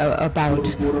 about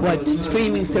what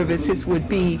streaming services would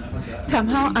be.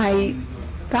 Somehow I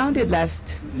found it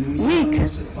last week.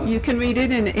 You can read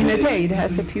it in a day. It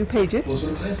has a few pages.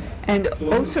 And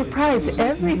oh surprise,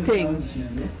 everything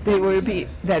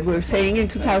that we're saying in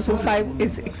 2005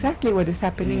 is exactly what is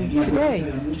happening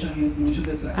today.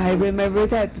 I remember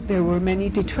that there were many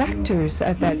detractors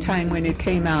at that time when it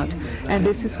came out. And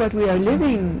this is what we are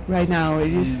living right now.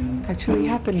 It is actually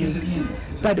happening.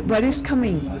 But what is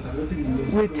coming?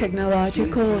 With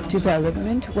technological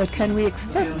development, what can we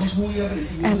expect?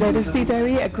 And let us be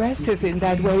very aggressive in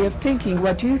that way of thinking.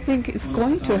 What do you think is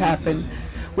going to happen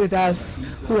with us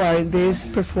who are in this,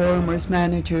 performers,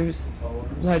 managers?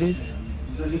 What is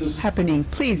happening?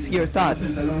 Please, your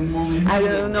thoughts. I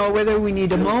don't know whether we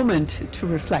need a moment to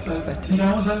reflect, but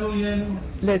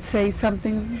let's say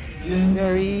something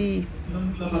very...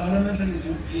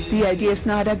 The idea is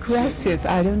not aggressive,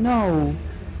 I don't know.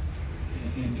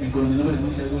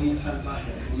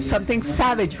 Something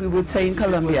savage, we would say in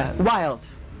Colombia. Wild,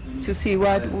 to see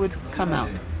what would come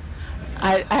out.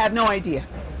 I have no idea.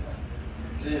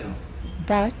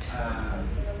 But,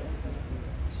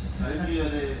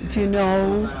 do you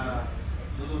know,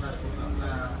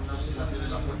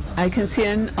 I can see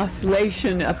an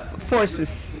oscillation of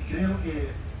forces.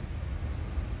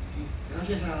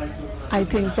 I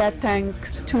think that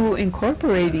thanks to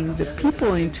incorporating the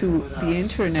people into the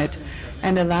internet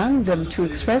and allowing them to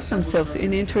express themselves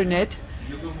in internet,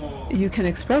 you can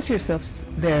express yourselves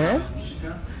there.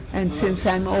 And since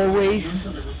I'm always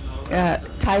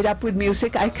tied up with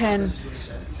music, I can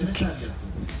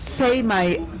say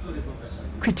my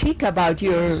critique about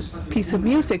your piece of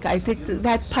music. I think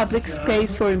that public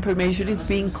space for information is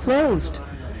being closed,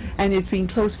 and it's being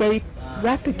closed very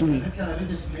rapidly.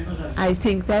 I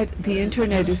think that the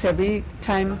internet is every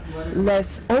time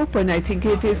less open. I think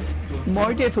it is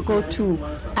more difficult to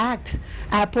act.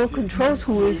 Apple controls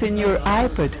who is in your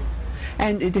iPod.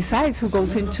 and it decides who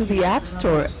goes into the App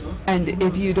Store. And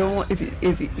if you don't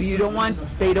want,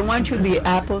 they don't want you in the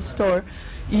Apple Store,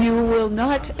 you will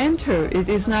not enter. It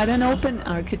is not an open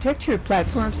architecture.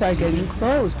 Platforms are getting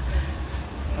closed.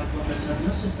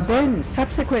 Then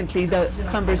subsequently the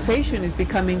conversation is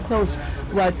becoming closed.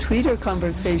 What Twitter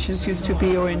conversations used to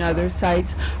be or in other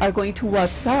sites are going to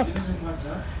WhatsApp,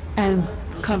 and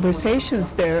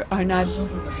conversations there are not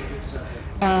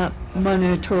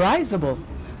monitorizable.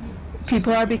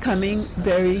 People are becoming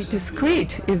very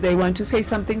discreet. If they want to say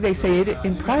something, they say it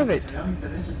in private.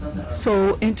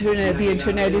 So the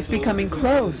internet is becoming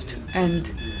closed.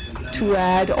 And to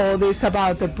add all this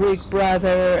about the Big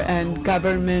Brother and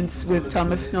governments with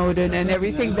Thomas Snowden and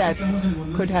everything that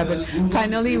could happen.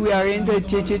 Finally, we are in the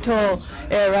digital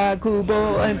era.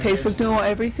 Google and Facebook do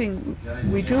everything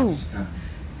we do.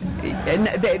 And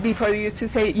before they used to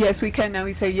say, yes, we can, now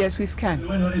we say, yes, we can.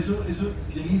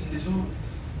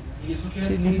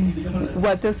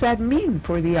 What does that mean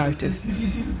for the artist?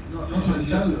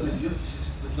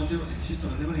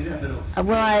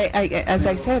 Well, as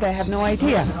I said, I have no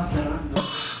idea.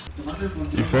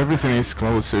 If everything is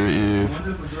closer, if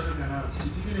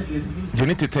you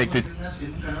need to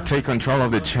take control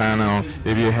of the channel.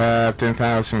 If you have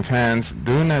 10,000 fans,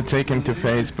 do not take them to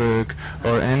Facebook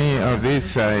or any of these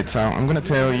sites. I'm going to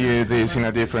tell you this in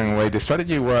a different way. The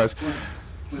strategy was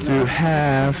to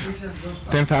have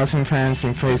 10,000 fans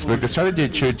in Facebook. The strategy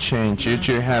should change. You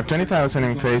should have 20,000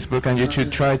 in Facebook, and you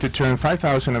should try to turn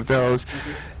 5,000 of those,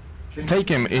 take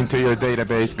them into your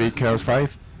database, because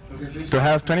to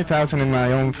have 20,000 in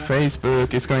my own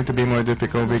Facebook is going to be more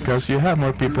difficult because you have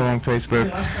more people on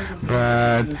Facebook,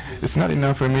 but it's not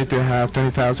enough for me to have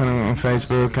 20,000 on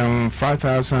Facebook and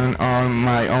 5,000 on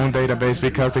my own database,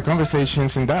 because the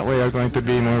conversations in that way are going to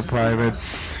be more private.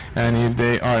 And if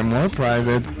they are more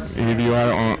private, if you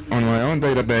are on my own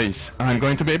database, I'm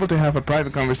going to be able to have a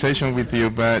private conversation with you.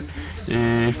 But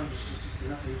if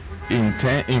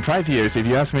in 5 years, if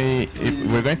you ask me if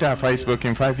we're going to have Facebook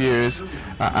in 5 years,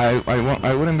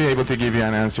 I wouldn't be able to give you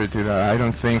an answer to that. I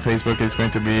don't think Facebook is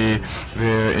going to be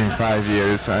there in 5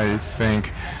 years. I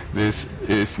think this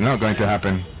is not going to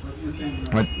happen.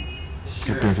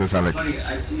 ¿Qué piensas, Alec?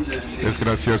 Es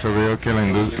gracioso, veo que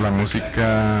la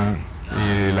música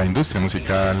y la industria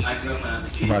musical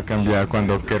va a cambiar.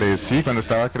 Cuando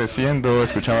estaba creciendo,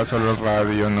 escuchaba solo el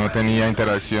radio, no tenía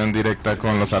interacción directa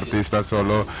con los artistas,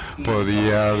 solo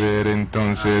podía ver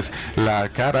entonces la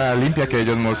cara limpia que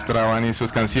ellos mostraban y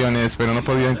sus canciones, pero no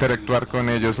podía interactuar con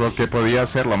ellos. Lo que podía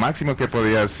hacer, lo máximo que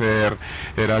podía hacer,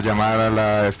 era llamar a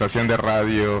la estación de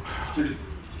radio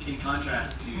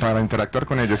para interactuar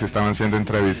con ellos. Estaban siendo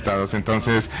entrevistados.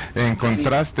 Entonces, en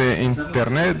contraste,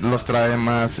 Internet los trae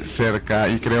más cerca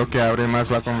y creo que abre más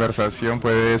la conversación.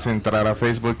 Puedes entrar a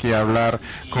Facebook y hablar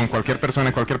con cualquier persona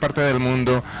en cualquier parte del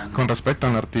mundo con respecto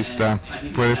a un artista.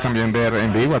 Puedes también ver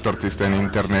en vivo a tu artista en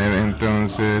Internet.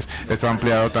 Entonces, esto ha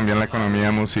ampliado también la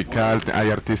economía musical. Hay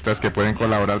artistas que pueden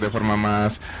colaborar de forma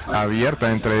más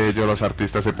abierta entre ellos. Los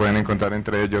artistas se pueden encontrar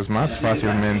entre ellos más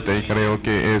fácilmente y creo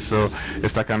que eso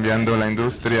está cambiando la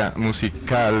industria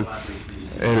musical.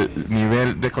 El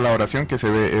nivel de colaboración que se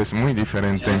ve es muy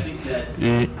diferente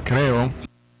y creo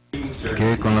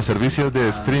que con los servicios de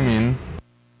streaming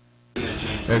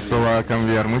esto va a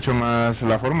cambiar mucho más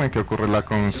la forma en que ocurre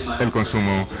el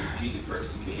consumo.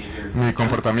 Mi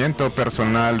comportamiento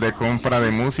personal de compra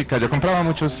de música, yo compraba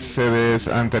muchos CDs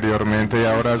anteriormente y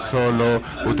ahora solo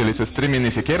utilizo streaming.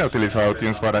 Ni siquiera utilizo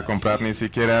iTunes para comprar, ni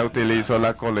siquiera utilizo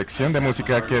la colección de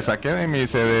música que saqué de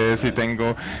mis CDs y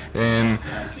tengo en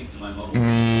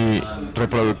mi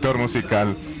reproductor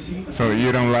musical. So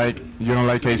you don't like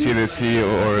AC/DC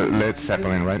or Led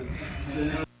Zeppelin, right?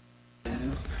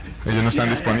 Ellos no están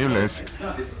disponibles.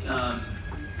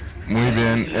 Muy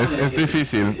bien, es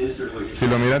difícil. Si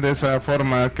lo miras de esa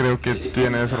forma, creo que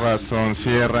tienes razón.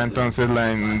 Cierra entonces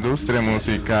la industria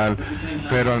musical,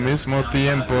 pero al mismo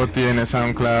tiempo tienes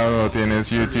SoundCloud, tienes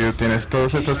YouTube, tienes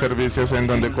todos estos servicios en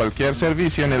donde cualquier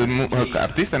servicio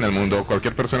artista en el mundo,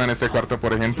 cualquier persona en este cuarto,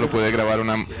 por ejemplo, puede grabar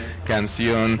una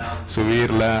canción,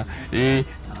 subirla y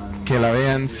que la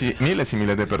vean miles y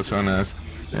miles de personas.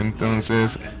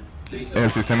 Entonces,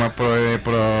 el sistema puede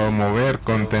promover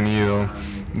contenido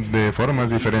de formas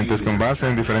diferentes con base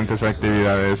en diferentes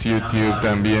actividades. YouTube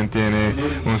también tiene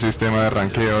un sistema de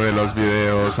ranqueo de los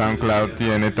videos. SoundCloud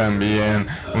tiene también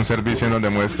un servicio en donde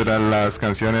muestra las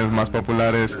canciones más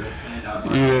populares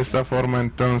y de esta forma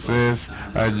entonces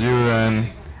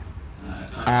ayudan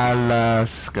a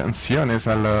las canciones,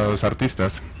 a los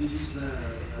artistas.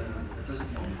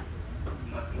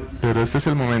 Pero este es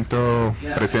el momento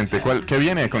presente. ¿Qué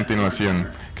viene a continuación?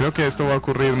 Creo que esto va a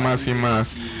ocurrir más y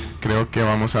más. Creo que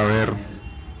vamos a ver.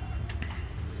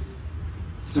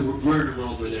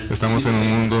 Estamos en un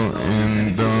mundo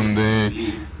en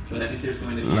donde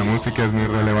la música es muy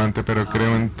relevante, pero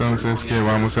creo entonces que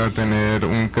vamos a tener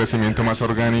un crecimiento más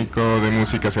orgánico de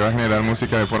música. Se va a generar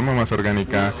música de forma más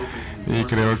orgánica y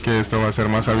creo que esto va a ser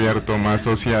más abierto, más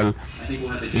social,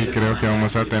 y creo que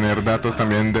vamos a tener datos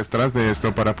también detrás de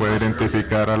esto para poder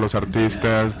identificar a los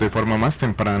artistas de forma más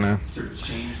temprana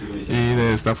y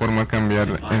de esta forma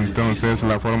cambiar entonces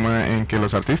la forma en que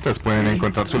los artistas pueden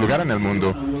encontrar su lugar en el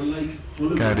mundo.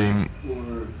 Karim,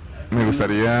 me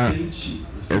gustaría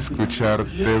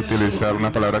escucharte utilizar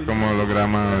una palabra como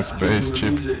holograma,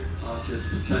 spaceship.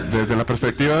 Desde la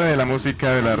perspectiva de la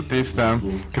música del artista,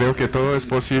 creo que todo es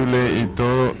posible y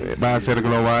todo va a ser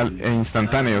global e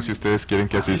instantáneo, si ustedes quieren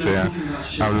que así sea.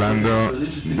 Hablando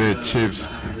de chips,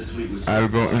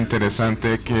 algo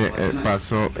interesante que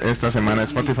pasó esta semana,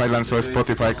 Spotify lanzó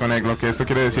Spotify Connect. Lo que esto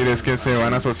quiere decir es que se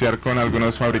van a asociar con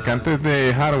algunos fabricantes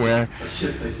de hardware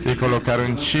y colocar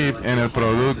un chip en el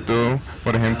producto,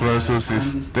 por ejemplo, su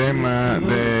sistema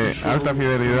de alta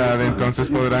fidelidad. Entonces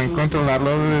podrán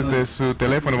controlarlo desde su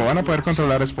teléfono, van a poder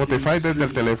controlar Spotify desde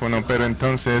el teléfono, pero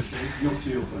entonces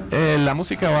la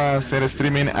música va a hacer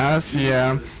streaming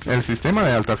hacia el sistema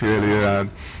de alta fidelidad,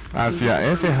 hacia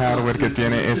ese hardware que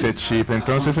tiene ese chip.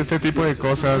 Entonces este tipo de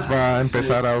cosas va a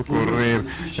empezar a ocurrir.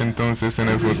 Entonces en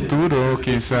el futuro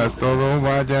quizás todo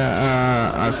vaya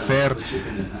a ser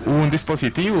un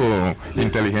dispositivo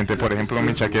inteligente. Por ejemplo,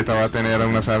 mi chaqueta va a tener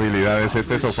unas habilidades,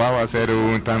 este sofá va a ser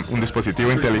un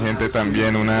dispositivo inteligente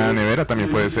también, una nevera también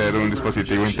puede ser un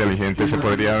dispositivo inteligente. Se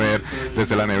podría ver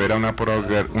desde la nevera una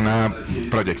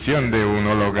proyección de un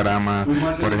holograma.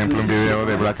 Por ejemplo, un video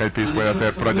de Black Eyed Peas puede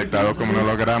ser proyectado como un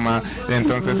holograma.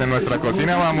 Entonces en nuestra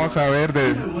cocina vamos a ver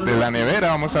de la nevera,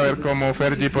 vamos a ver cómo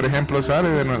Fergie, por ejemplo, sale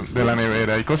de la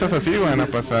nevera, y cosas así van a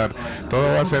pasar.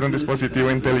 Todo va a ser un dispositivo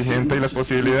inteligente y las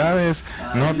posibilidades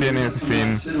no tienen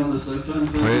fin.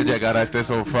 Puedes llegar a este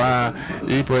sofá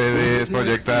y puedes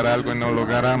proyectar algo en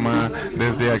holograma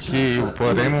desde aquí.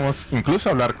 Podemos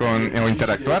incluso hablar o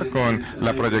interactuar con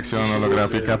la proyección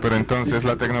holográfica, pero entonces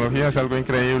la tecnología es algo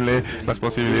increíble, las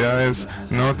posibilidades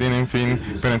no tienen fin.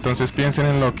 Pero entonces piensen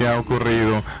en lo que ha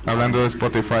ocurrido. Hablando de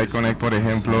Spotify Connect, por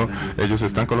ejemplo, ellos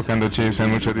están colocando chips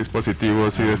en muchos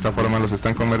dispositivos y de esta forma los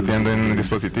están convirtiendo en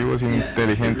dispositivos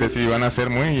inteligentes, y van a ser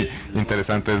muy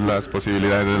interesantes las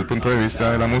posibilidades desde el punto de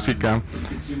vista de la música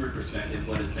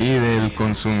y del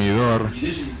consumidor.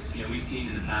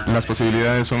 Las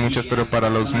posibilidades son muchas, pero para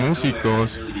los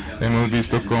músicos hemos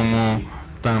visto cómo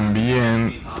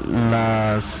también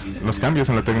los cambios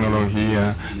en la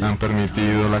tecnología han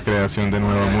permitido la creación de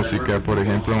nueva música. Por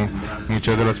ejemplo,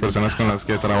 muchas de las personas con las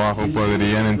que trabajo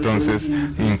podrían entonces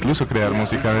incluso crear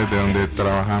música desde donde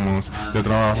trabajamos. Yo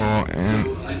trabajo en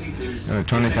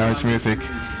Electronic House Music.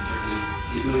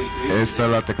 Esta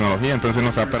es la tecnología, entonces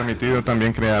nos ha permitido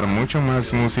también crear mucho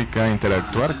más música,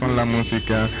 interactuar con la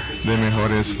música de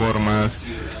mejores formas.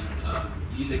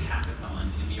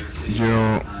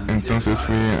 Yo entonces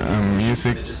fui a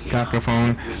Musica,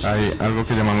 hay algo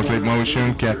que llamamos Live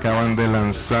Motion que acaban de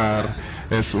lanzar.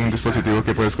 Es un dispositivo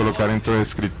que puedes colocar en tu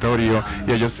escritorio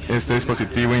y este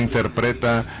dispositivo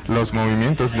interpreta los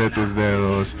movimientos de tus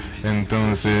dedos.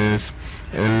 Entonces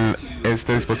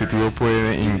este dispositivo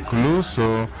puede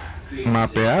incluso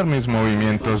mapear mis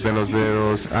movimientos de los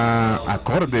dedos a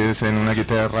acordes en una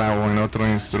guitarra o en otro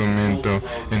instrumento.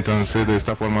 Entonces de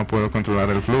esta forma puedo controlar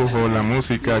el flujo, la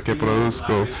música que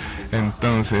produzco.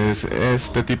 Entonces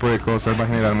este tipo de cosas va a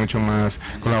generar mucho más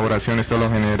colaboración. Esto lo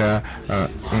genera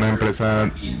una empresa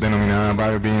denominada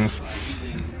BioBeans.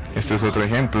 Este es otro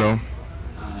ejemplo.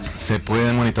 Se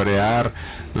puede monitorear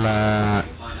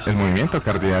el movimiento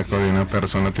cardíaco de una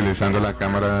persona utilizando la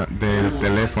cámara del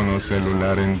teléfono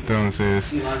celular.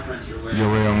 Entonces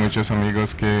yo veo muchos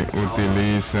amigos que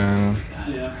utilizan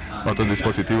otros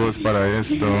dispositivos para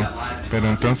esto, pero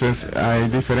entonces hay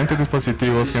diferentes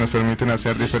dispositivos que nos permiten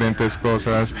hacer diferentes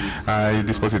cosas. Hay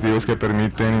dispositivos que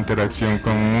permiten interacción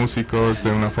con músicos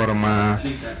de una forma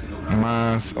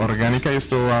más orgánica, y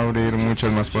esto va a abrir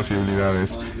muchas más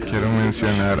posibilidades. Quiero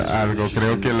mencionar algo.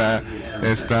 Creo que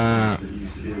esta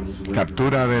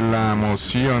captura de la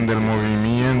emoción del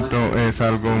movimiento es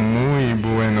algo muy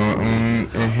bueno. Un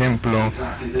ejemplo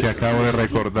que acabo de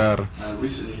recordar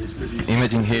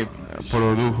Imogen Heap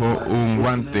produjo un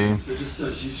guante,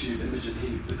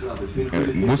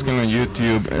 búsquenlo en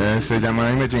YouTube, se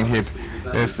llama Imogen Heap.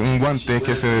 Es un guante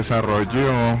que se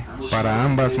desarrolló para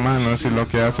ambas manos, y lo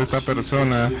que hace esta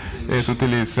persona es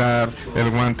utilizar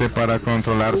el guante para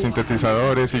controlar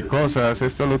sintetizadores y cosas.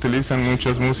 Esto lo utilizan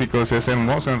muchos músicos, es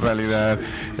hermoso en realidad.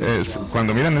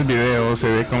 Cuando miran el video se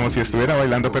ve como si estuviera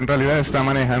bailando, pero en realidad está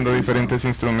manejando diferentes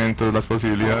instrumentos. Las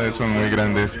posibilidades son muy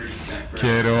grandes.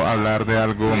 Quiero hablar de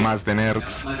algo más de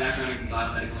nerds.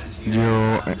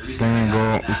 Yo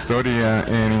tengo historia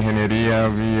en ingeniería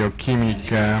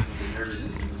bioquímica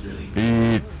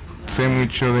y sé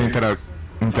mucho de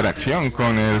interacción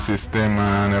con el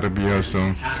sistema nervioso.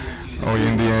 Hoy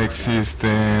en día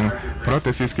existen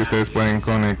prótesis que ustedes pueden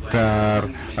conectar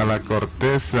a la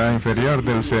corteza inferior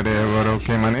del cerebro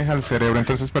que maneja el cerebro.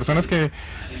 Entonces, personas que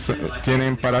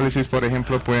tienen parálisis, por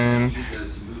ejemplo, pueden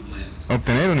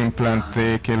obtener un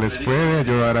implante que les puede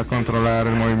ayudar a controlar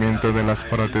el movimiento de las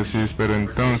prótesis. Pero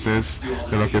entonces,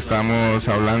 de lo que estamos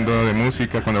hablando de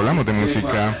música, cuando hablamos de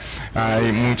música,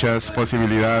 hay muchas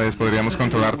posibilidades. Podríamos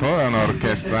controlar toda una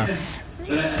orquesta,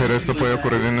 pero esto puede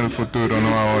ocurrir en el futuro,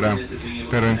 no ahora.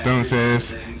 Pero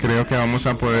entonces creo que vamos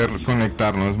a poder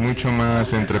conectarnos mucho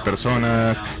más entre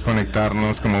personas,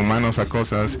 conectarnos como humanos a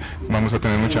cosas. Wamos a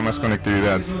tener mucha más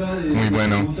conectividad. Muy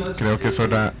bueno. Creo que es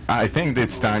hora. I think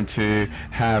it's time to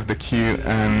have the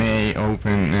Q&A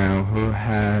open now. Who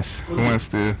wants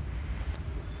to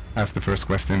ask the first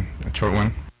question? A short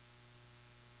one.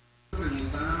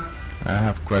 I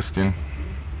have a question.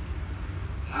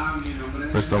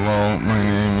 First of all, my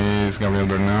name is Gabriel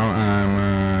Bernal. I'm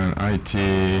an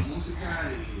IT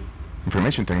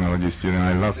information technology student.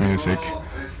 I love music.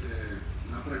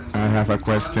 I have a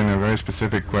question, a very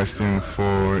specific question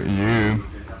for you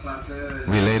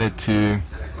related to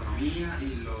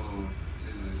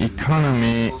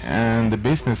economy and the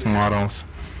business models.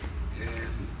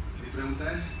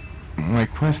 My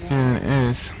question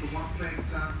is,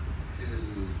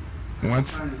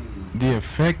 what's the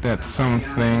effect that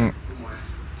something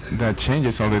that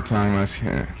changes all the time as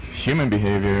human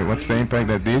behavior, what's the impact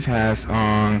that this has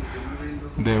on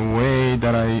the way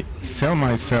that I sell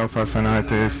myself as an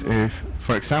artist? If,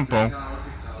 for example,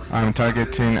 I'm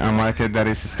targeting a market that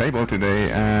is stable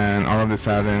today and all of a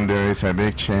sudden there is a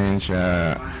big change,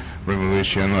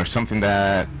 revolution or something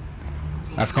that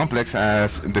as complex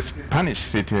as the Spanish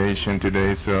situation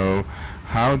today. So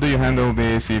how do you handle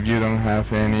this if you don't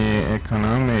have any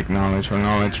economic knowledge or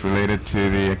knowledge related to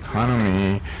the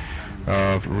economy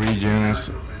of regions,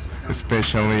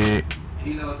 especially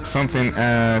something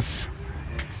as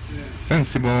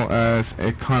sensible as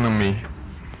economy?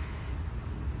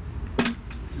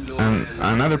 And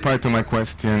another part of my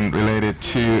question related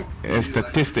to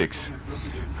statistics.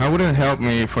 How would it help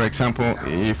me, for example,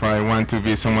 if I want to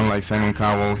be someone like Simon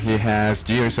Cowell? He has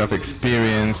years of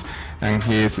experience and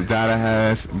his data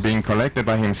has been collected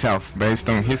by himself based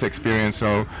on his experience.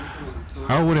 So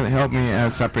how would it help me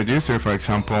as a producer, for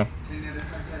example,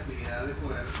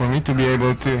 for me to be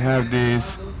able to have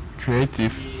this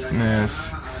creativeness,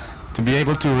 to be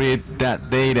able to read that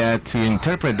data, to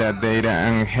interpret that data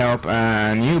and help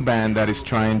a new band that is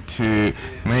trying to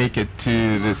make it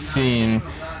to the scene,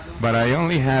 but I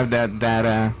only have that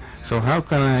data? So how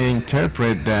can I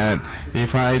interpret that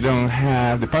if I don't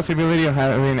have the possibility of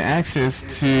having access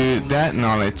to that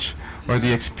knowledge or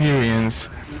the experience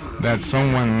that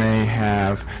someone may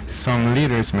have, some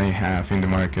leaders may have in the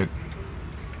market?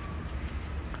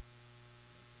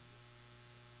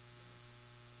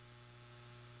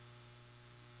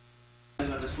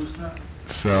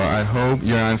 So I hope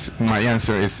my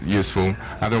answer is useful.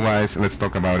 Otherwise, let's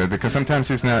talk about it, because sometimes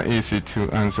it's not easy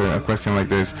to answer a question like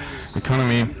this.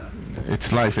 Economy,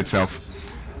 it's life itself,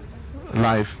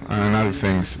 life and other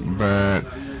things, but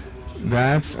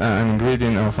that's an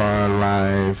ingredient of our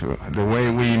life, the way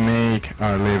we make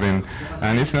our living,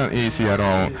 and it's not easy at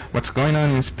all. What's going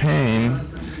on in Spain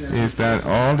is that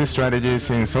all the strategies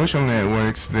in social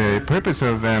networks, the purpose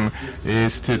of them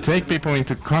is to take people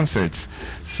into concerts.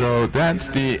 So that's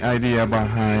the idea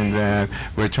behind that.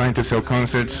 We're trying to sell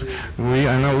concerts. We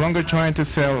are no longer trying to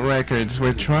sell records.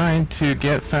 We're trying to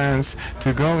get fans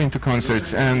to go into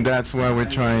concerts, and that's what we're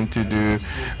trying to do.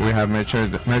 We have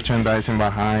merchandising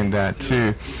behind that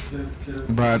too.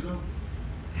 But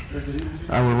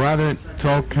I would rather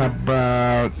talk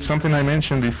about something I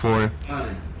mentioned before.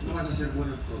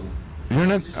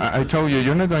 I told you,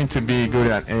 you're not going to be good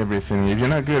at everything. If you're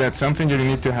not good at something, you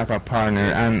need to have a partner.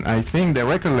 And I think the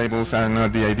record labels are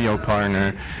not the ideal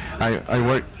partner. I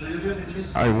worked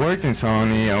in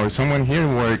Sony, or someone here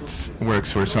works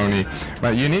for Sony.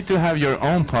 But you need to have your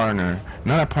own partner.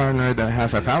 not a partner that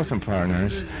has 1,000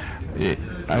 partners.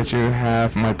 I should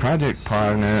have my project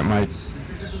partner, my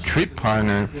trip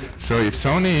partner. So if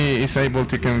Sony is able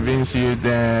to convince you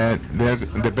that they're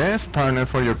the best partner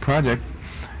for your project,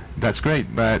 that's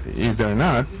great. But if they're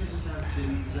not,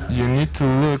 you need to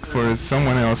look for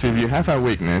someone else. If you have a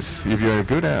weakness, if you're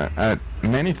good at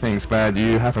many things, but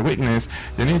you have a weakness,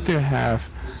 you need to have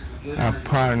a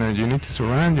partner. You need to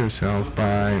surround yourself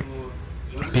by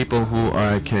people who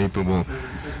are capable.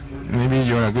 Maybe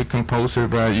you're a good composer,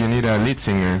 but you need a lead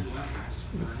singer.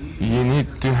 You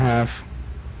need to have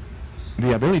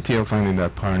the ability of finding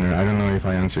that partner. I don't know if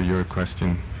I answered your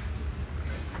question.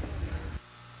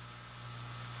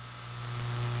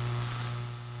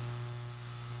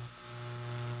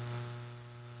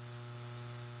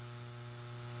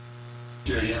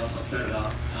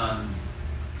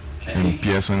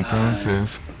 Empiezo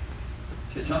entonces.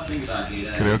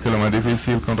 Creo que lo más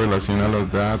difícil con relación a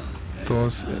los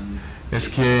datos es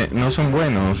que no son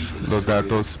buenos los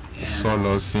datos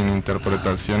solos, sin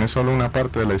interpretación. Es solo una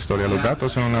parte de la historia. Los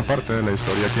datos son una parte de la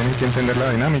historia. Tienen que entender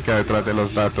la dinámica detrás de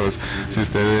los datos. Si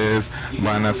ustedes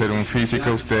van a ser un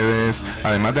físico, ustedes,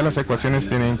 además de las ecuaciones,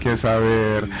 tienen que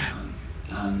saber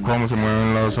cómo se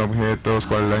mueven los objetos,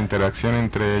 cuál es la interacción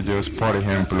entre ellos. Por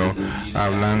ejemplo,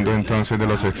 hablando entonces de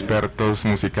los expertos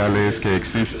musicales que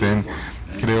existen,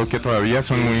 creo que todavía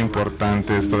son muy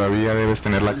importantes. Todavía debes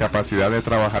tener la capacidad de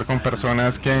trabajar con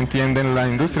personas que entienden la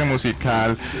industria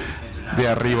musical de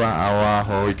arriba a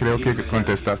abajo, y creo que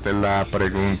contestaste la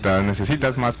pregunta.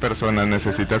 Necesitas más personas,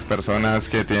 necesitas personas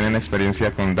que tienen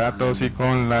experiencia con datos y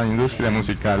con la industria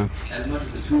musical.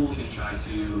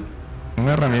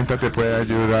 Una herramienta te puede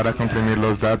ayudar a comprimir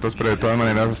los datos, pero de todas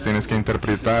maneras los tienes que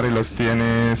interpretar, y los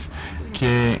tienes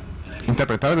que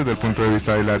interpretar desde el punto de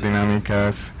vista de las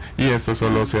dinámicas, y esto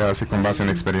solo se hace con base en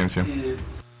experiencia.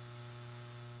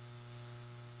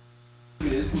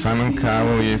 Simon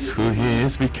Cowell is who he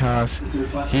is because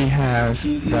he has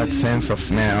that sense of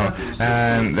smell,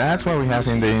 and that's what we have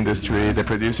in the industry. The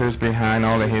producers behind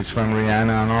all the hits from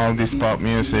Rihanna and all this pop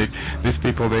music, these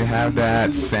people, they have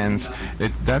that sense.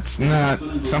 That's not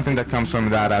something that comes from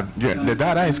data. The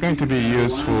data is going to be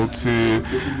useful to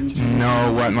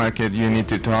know what market you need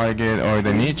to target or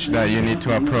the niche that you need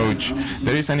to approach.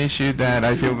 There is an issue that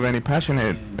I feel very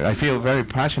passionate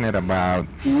about.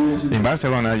 In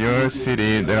Barcelona, your city,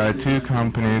 there are two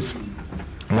companies,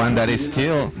 one that is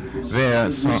still there,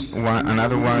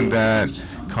 another one that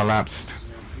collapsed.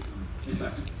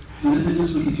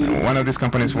 One of these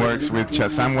companies works with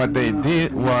Shazam. What they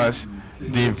did was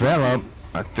develop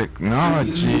a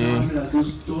technology.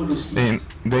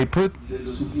 They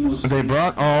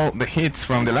brought all the hits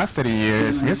from the last 30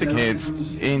 years, music hits,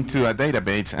 into a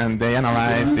database, and they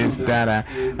analyzed this data,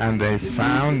 and they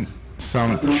found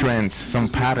some trends, some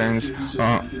patterns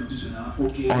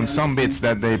on some bits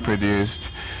that they produced.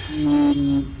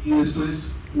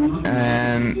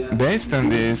 And based on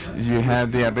this, you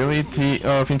had the ability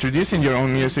of introducing your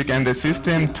own music, and the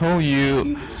system told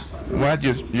you what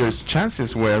your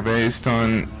chances were based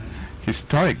on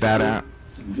historic data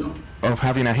of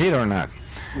having a hit or not.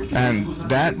 And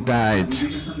that died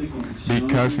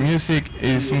because music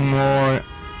is more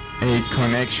a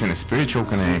connection, a spiritual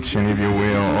connection, if you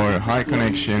will, or a high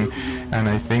connection, and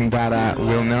I think data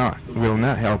will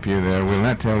not help you there, will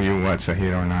not tell you what's a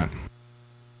hit or not.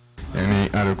 Any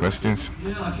other questions?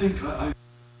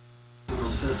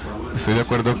 Estoy de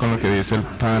acuerdo con lo que dice el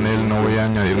panel, no voy a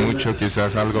añadir mucho,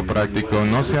 quizás algo práctico.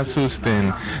 No se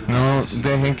asusten, no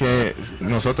dejen que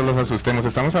nosotros los asustemos.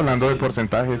 Estamos hablando de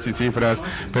porcentajes y cifras,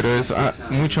 pero es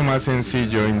mucho más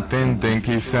sencillo. Intenten,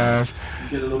 quizás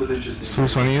su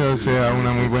sonido sea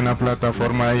una muy buena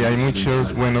plataforma, y hay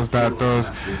muchos buenos datos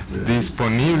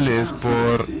disponibles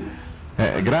por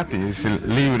gratis,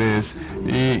 libres,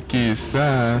 y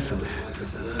quizás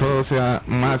todo sea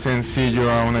más sencillo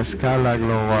a una escala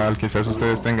global. Quizás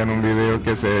ustedes tengan un video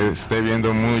que se esté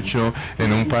viendo mucho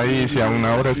en un país y a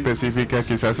una hora específica.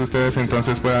 Quizás ustedes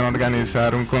entonces puedan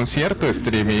organizar un concierto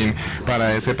streaming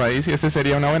para ese país, y esa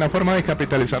sería una buena forma de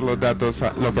capitalizar los datos,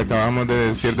 lo que acabamos de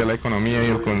decir de la economía y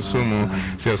el consumo.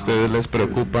 Si a ustedes les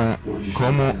preocupa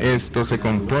cómo esto se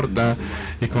comporta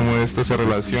y cómo esto se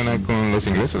relaciona con los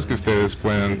ingresos que ustedes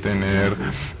puedan tener,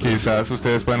 quizás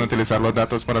ustedes puedan utilizar los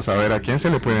datos para saber a quién se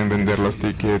le pueden vender los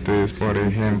tiquetes, por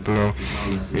ejemplo,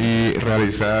 y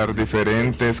realizar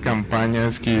diferentes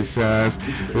campañas. Quizás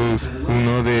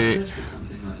uno de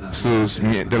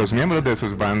los miembros de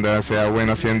sus bandas sea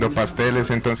bueno haciendo pasteles,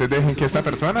 entonces dejen que esta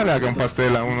persona le haga un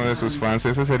pastel a uno de sus fans.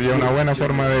 Esa sería una buena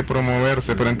forma de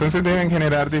promoverse, pero entonces deben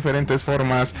generar diferentes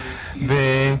formas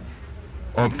de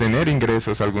obtener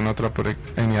ingresos. ¿Alguna otra?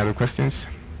 Any other questions?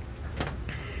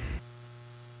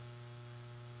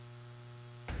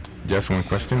 Just one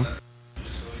question.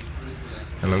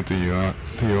 Hello to you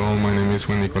all. My name is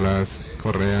Juan Nicolás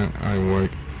Correa. I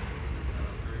work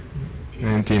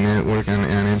in T-Network and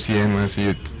MCM, as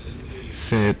you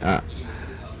said.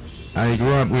 I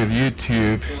grew up with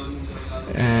YouTube,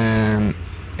 and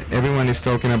everyone is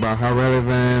talking about how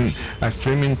relevant a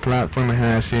streaming platform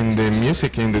has in the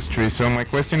music industry. So my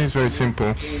question is very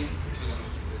simple.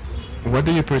 What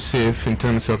do you perceive in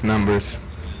terms of numbers?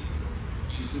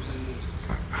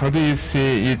 How do you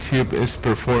see YouTube is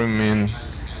performing?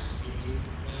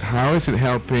 How is it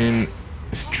helping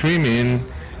streaming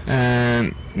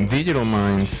and digital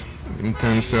minds in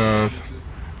terms of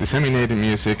disseminating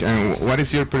music? And what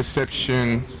is your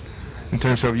perception in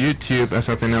terms of YouTube as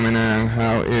a phenomenon, and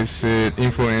how is it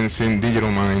influencing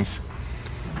digital minds?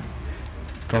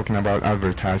 Talking about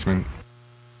advertisement.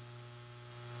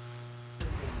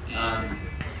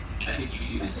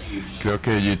 Creo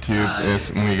que YouTube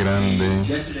es muy grande,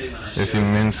 es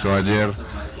inmenso. Ayer,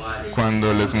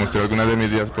 cuando les mostré algunas de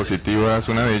mis diapositivas,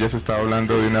 una de ellas estaba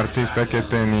hablando de un artista que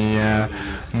tenía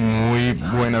muy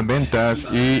buenas ventas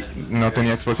y no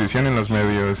tenía exposición en los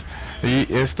medios.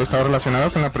 Y esto estaba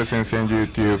relacionado con la presencia en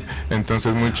YouTube.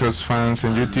 Entonces muchos fans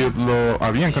en YouTube lo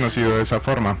habían conocido de esa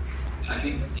forma.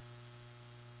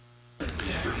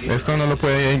 Esto no lo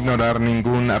puede ignorar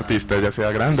ningún artista, ya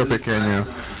sea grande o pequeño.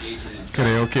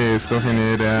 Creo que esto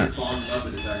genera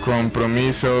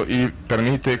compromiso y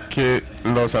permite que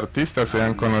los artistas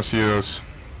sean conocidos.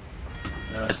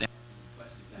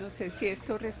 No sé si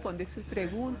esto responde su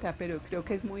pregunta, pero creo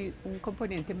que es un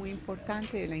componente muy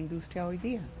importante de la industria hoy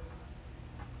día.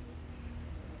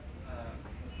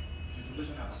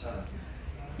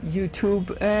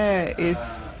 YouTube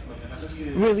is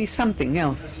really something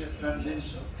else.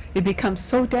 It becomes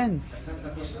so dense.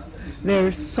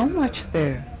 There's so much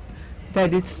there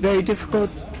that it's very difficult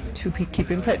to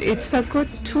keep in front. It's a good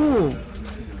tool,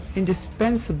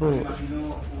 indispensable.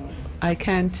 I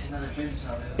can't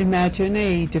imagine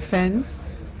a defense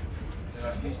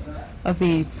of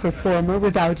the performer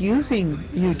without using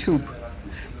YouTube.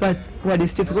 But what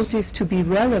is difficult is to be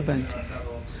relevant.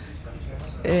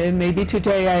 Maybe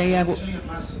today I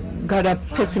got up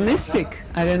pessimistic.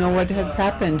 I don't know what has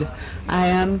happened. I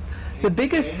am the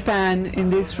biggest fan in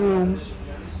this room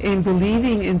in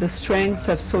believing in the strength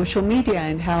of social media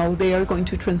and how they are going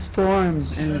to transform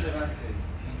and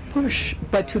push.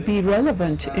 But to be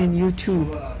relevant in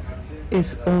YouTube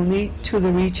is only to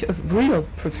the reach of real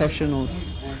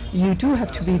professionals. You do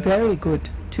have to be very good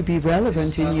to be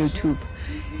relevant in YouTube.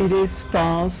 It is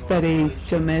false that a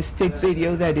domestic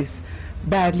video that is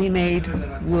badly made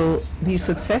will be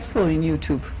successful in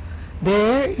YouTube.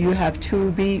 There you have to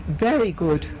be very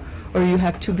good, or you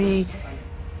have to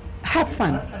have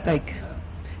fun,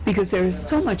 because there is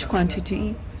so much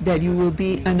quantity that you will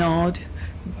be annoyed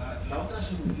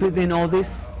within all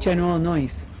this general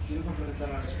noise.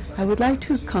 I would like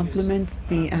to complement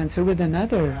the answer with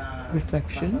another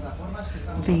reflection.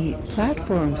 The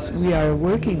platforms we are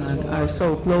working on are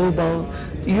so global,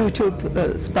 YouTube,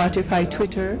 Spotify,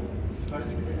 Twitter,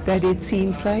 that it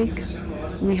seems like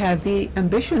we have the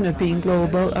ambition of being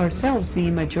global ourselves. The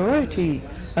majority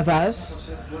of us,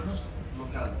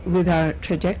 with our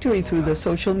trajectory through the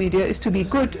social media, is to be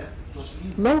good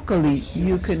locally.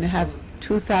 You can have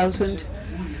 2,000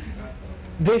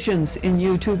 visions in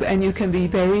YouTube, and you can be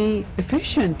very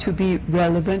efficient to be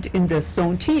relevant in the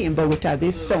zone T in Bogota,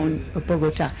 this zone of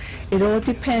Bogota. It all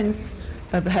depends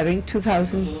of having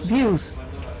 2,000 views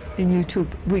in YouTube,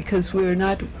 because we're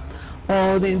not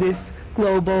all in this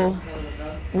global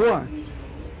war.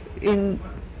 In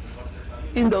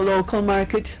the local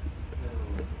market,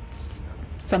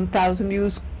 some thousand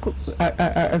views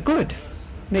are good.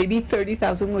 Maybe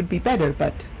 30,000 would be better,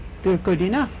 but they're good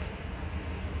enough.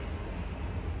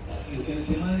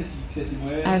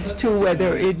 As to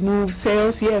whether it moves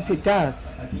sales, yes, it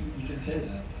does.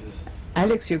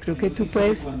 Alex, yo creo que tú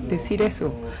puedes decir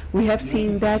eso. We have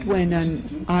seen that when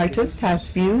an artist has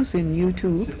views in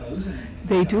YouTube,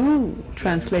 they do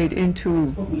translate into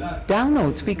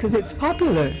downloads because it's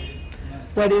popular.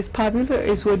 What is popular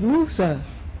is what moves a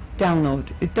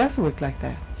download. It does work like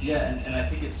that.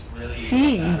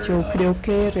 Sí, yo creo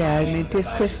que realmente es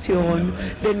cuestión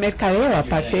del mercadeo,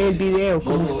 aparte del video,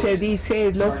 como usted dice,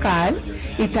 es local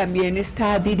y también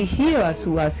está dirigido a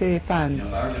su base de fans.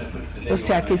 O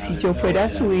sea que si yo fuera a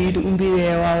subir un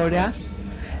video ahora,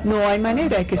 no hay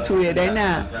manera de que estuviera en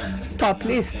la top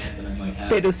list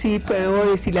pero sí puedo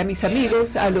decirle a mis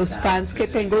amigos, a los fans que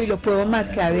tengo, y lo puedo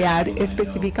mercadear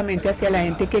específicamente hacia la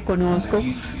gente que conozco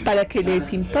para que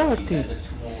les importe.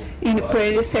 Y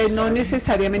puede ser no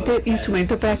necesariamente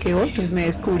instrumento para que otros me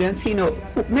descubran, sino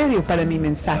un medio para mi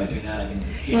mensaje.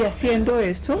 Y haciendo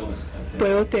esto,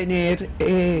 puedo tener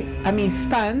a mis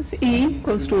fans y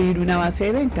construir una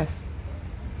base de ventas.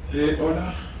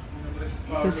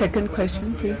 The second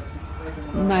question, please.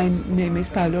 My name is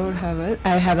Pablo Orjava.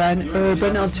 I have an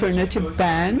urban alternative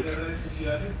band.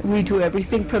 We do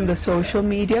everything from the social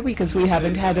media because we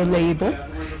haven't had a label,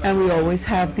 and we always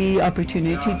have the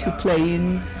opportunity to play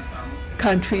in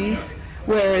countries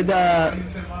where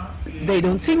they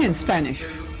don't sing in Spanish.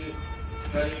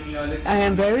 I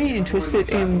am very interested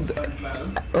in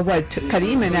what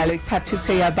Karim and Alex have to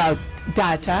say about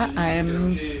data. I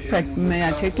am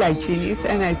pragmatic like Genies,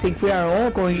 and I think we are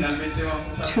all going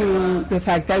to the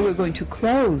fact that we're going to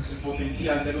close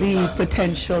the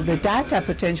potential, the data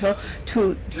potential,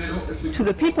 to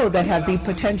the people that have the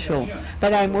potential.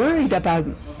 But I'm worried about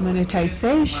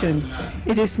monetization.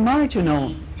 It is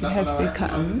marginal. It has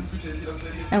become,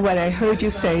 and what I heard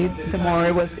you say, the more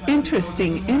it was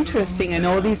interesting, and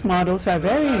all these models are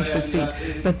very interesting,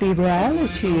 but the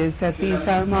reality is that these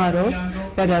are models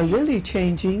that are really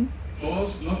changing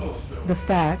the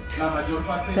fact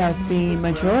that the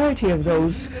majority of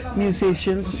those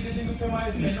musicians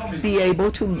be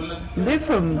able to live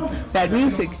from that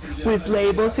music. With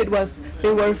labels,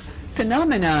 they were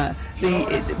phenomena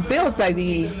built by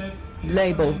the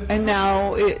label, and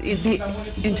now the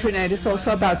internet is also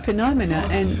about phenomena,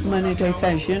 and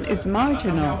monetization is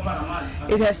marginal.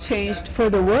 It has changed for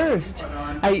the worst.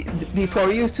 Before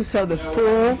we used to sell the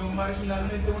full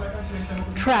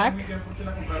track,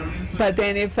 but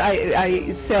then if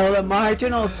I sell a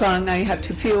marginal song, I have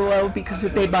to feel well because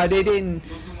they bought it in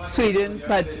Sweden,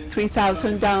 but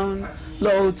 3,000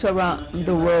 downloads around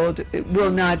the world, it will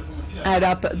not add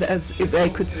up as if I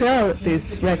could sell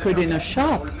this record in a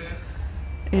shop,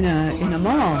 in a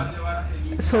mall.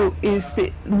 So is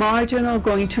the marginal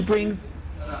going to bring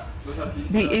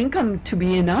the income to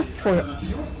be enough for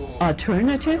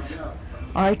alternative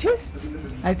artists?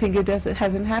 I think it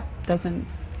doesn't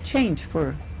change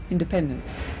for independent.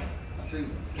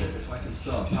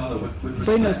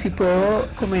 Bueno, si puedo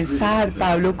comenzar,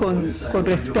 Pablo, con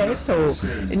respeto.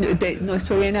 No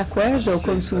estoy en acuerdo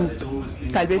con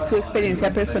tal vez su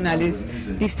experiencia personal es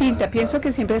distinta. Pienso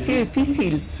que siempre ha sido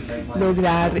difícil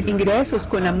lograr ingresos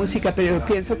con la música, pero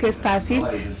pienso que es fácil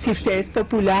si usted es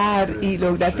popular y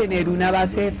logra tener una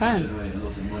base de fans.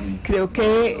 Creo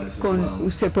que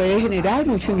usted puede generar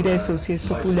mucho ingreso si es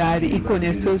popular, y con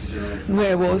estos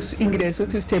nuevos ingresos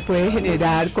que usted puede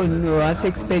generar con nuevas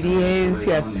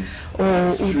experiencias,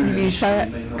 o utiliza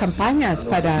campañas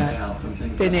para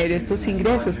tener estos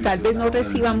ingresos. Tal vez no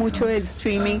reciba mucho del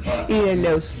streaming y de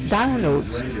los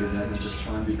downloads,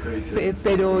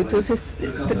 pero entonces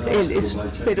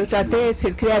pero trate de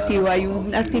ser creativo. Hay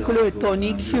un artículo de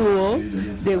Tony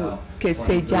Kuehl que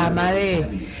se llama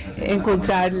de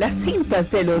encontrar las cintas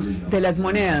de las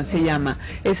monedas, se llama.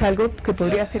 Es algo que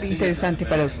podría ser interesante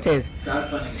para usted.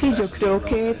 Sí, yo creo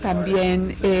que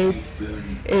también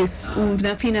es un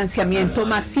financiamiento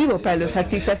masivo para los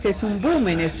artistas, es un boom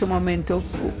en este momento.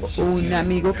 Un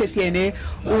amigo que tiene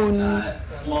un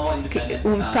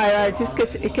Fire Artist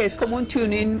que es como un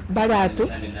tuning barato,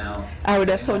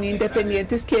 ahora son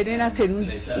independientes, quieren hacer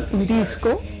un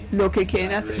disco. Lo que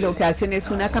hacen es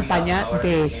una campaña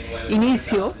de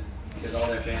inicio,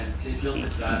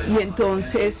 y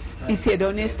entonces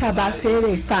hicieron esta base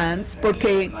de fans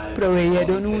porque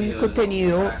proveyeron un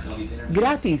contenido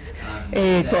gratis,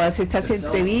 todas estas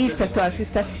entrevistas, todas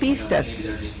estas pistas.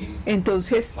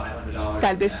 Entonces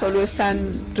tal vez solo están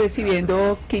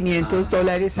recibiendo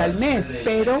 $500 al mes,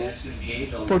 pero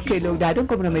porque lograron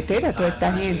comprometer a toda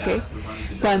esta gente.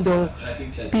 Cuando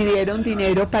pidieron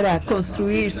dinero para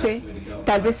construirse,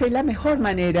 tal vez es la mejor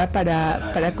manera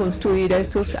para construir a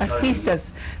estos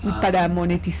artistas, para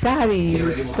monetizar y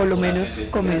por lo menos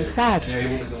comenzar.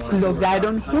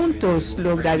 Lograron juntos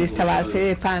lograr esta base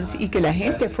de fans y que la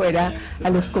gente fuera a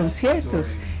los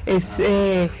conciertos. Es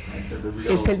el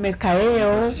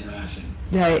mercadeo,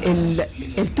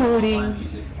 el touring,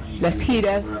 las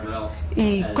giras,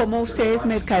 y cómo ustedes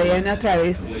mercadean a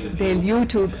través del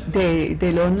YouTube,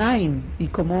 del online, y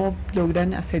cómo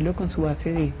logran hacerlo con su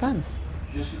base de fans.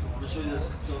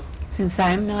 Since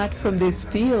I'm not from this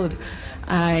field,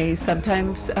 I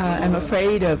sometimes am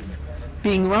afraid of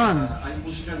being wrong.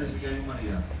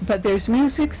 But there's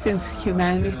music since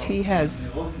humanity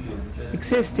has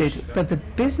existed, but the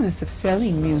business of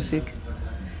selling music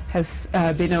has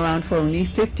been around for only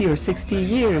 50 or 60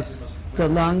 years. the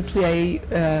long play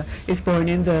is born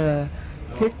in the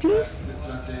 50s.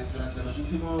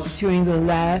 During the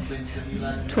last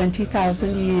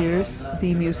 20,000 years,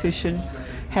 the musician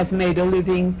has made a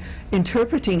living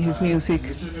interpreting his music,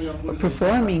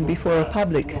 performing before a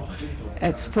public.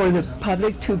 It's for the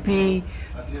public to be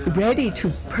ready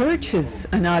to purchase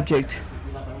an object.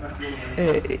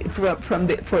 From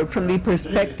the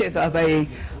perspective of an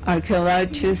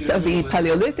archaeologist of the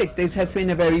Paleolithic, this has been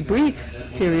a very brief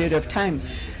period of time.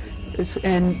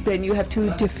 And then you have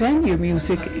to defend your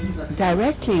music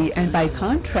directly, and by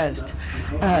contrast,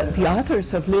 the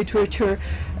authors of literature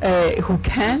who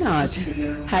cannot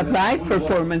have live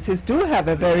performances do have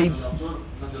a very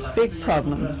big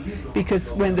problem,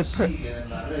 because when the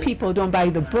people don't buy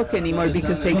the book anymore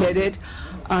because they get it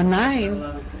online,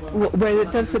 where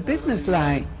does the business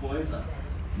lie?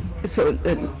 So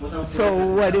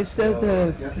what is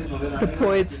the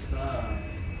poet's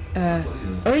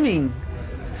earning?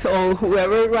 So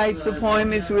whoever writes the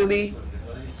poem is really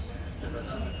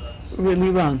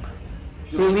wrong,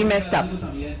 really messed up.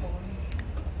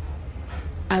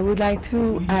 I would like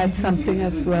to add something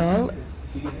as well.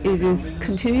 It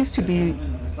continues to be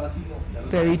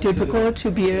very difficult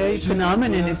to be a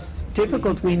phenomenon. It's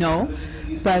difficult, we know,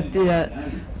 but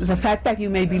the fact that you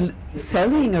may be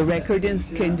selling a record in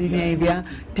Scandinavia,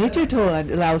 digital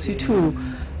allows you to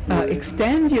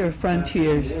extend your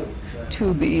frontiers,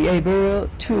 to be able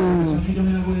to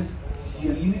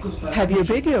have your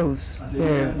videos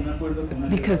there.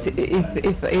 Because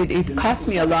if it cost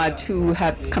me a lot to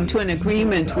have come to an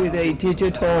agreement with a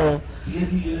digital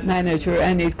manager,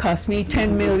 and it cost me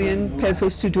 10 million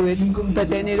pesos to do it, but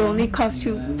then it only costs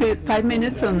you 5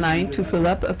 minutes online to fill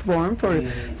up a form for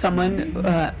someone,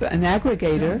 an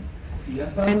aggregator,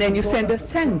 and then you send a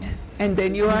send, and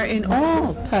then you are in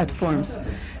all platforms.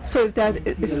 So if that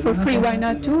is for free, why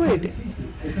not do it?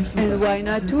 And why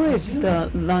not do it?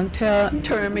 The long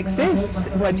term exists.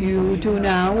 What you do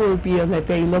now will be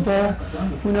available,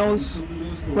 who knows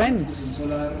when.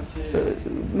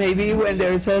 Maybe when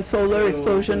there's a solar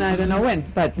explosion, I don't know when,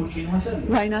 but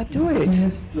why not do it?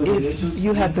 If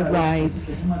you have the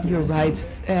rights, your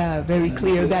rights very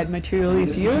clear, that material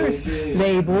is yours.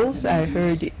 Labels, I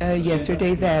heard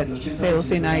yesterday that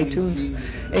sales in iTunes,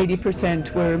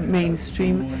 80% were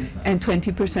mainstream and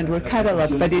 20% were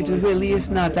catalog, but it really is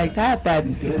not like that. That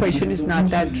equation is not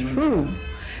that true.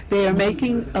 They are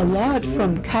making a lot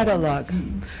from catalog,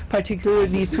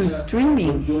 particularly through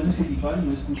streaming.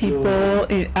 People,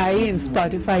 I in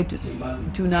Spotify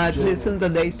do not listen the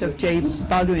latest of J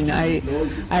Balvin.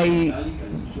 I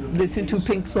listen to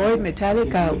Pink Floyd,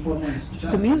 Metallica.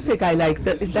 The music I like,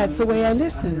 that's the way I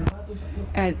listen.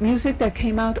 And music that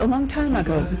came out a long time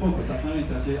ago.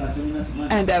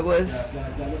 And that was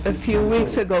a few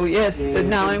weeks ago, yes, but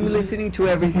now I'm listening to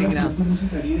everything now.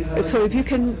 So if you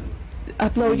can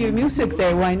upload your music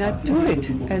there, why not do it?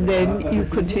 And then you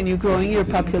continue growing your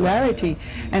popularity,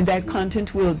 and that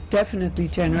content will definitely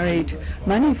generate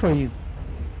money for you.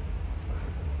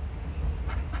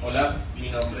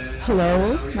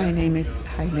 Hello, my name is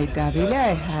Jaime Davila.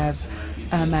 I have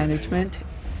a management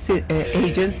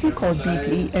agency called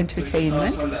BP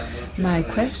Entertainment. My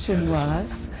question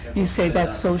was, you say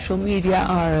that social media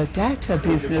are a data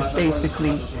business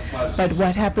basically, but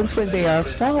what happens when they are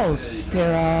false?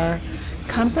 There are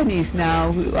companies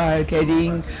now who are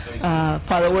getting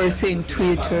followers in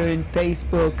Twitter and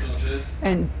Facebook,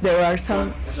 and there are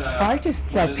some artists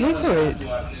that pay for it.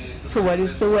 So what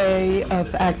is the way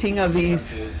of acting of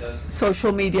these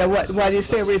social media? What is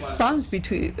their response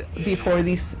before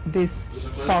this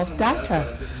false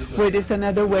data? What is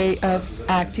another way of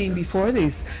acting before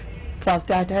this false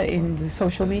data in the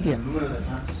social media?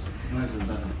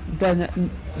 The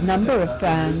number of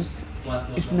fans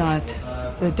is not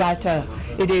the data.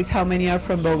 It is how many are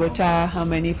from Bogota, how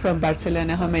many from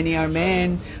Barcelona, how many are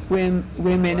men,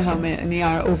 women, how many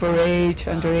are overage,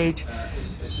 underage,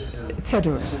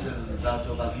 etc.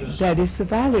 That is the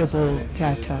valuable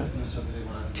data,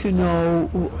 to know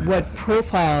what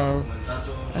profile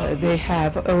they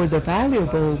have, or the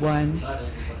valuable one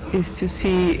is to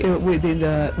see with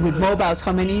mobiles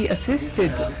how many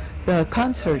assisted the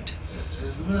concert.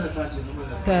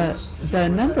 The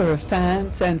number of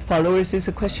fans and followers is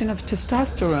a question of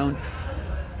testosterone.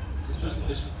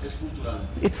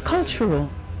 It's cultural.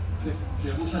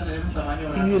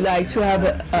 You like to have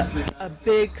a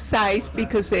big size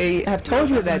because they have told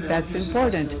you that that's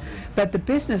important. But the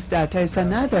business data is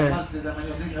another.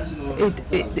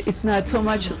 It's not so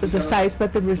much the size,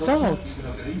 but the results.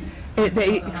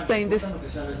 They explained this,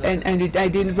 and I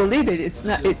didn't believe it.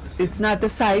 It's not the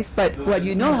size, but what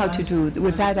you know how to do.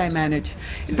 With that, I manage.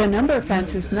 The number of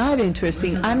fans is not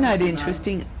interesting. I'm not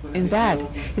interested in that.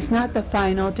 It's not the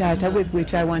final data with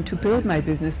which I want to build my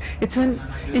business. It's an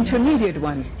intermediate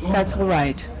one. That's all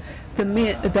right. The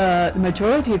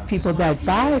majority of people that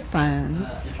buy fans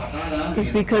is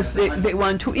because they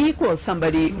want to equal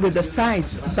somebody with the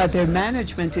size, but their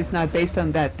management is not based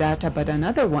on that data, but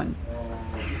another one.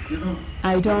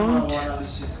 I don't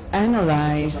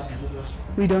analyze.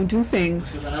 We don't do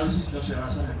things.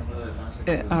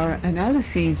 Our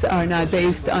analyses are not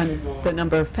based on the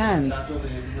number of fans.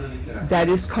 That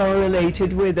is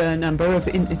correlated with a number of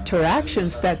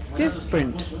interactions that's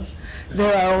different.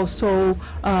 There are also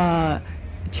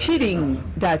cheating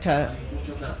data.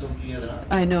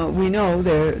 We know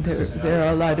there are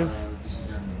a lot of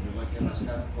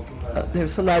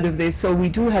there's a lot of this, so we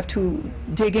do have to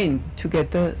dig in to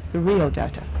get the real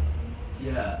data.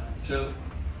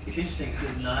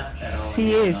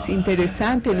 Sí, es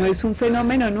interesante, no es un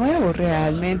fenómeno nuevo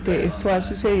realmente, esto ha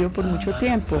sucedido por mucho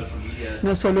tiempo,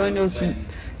 no solo en las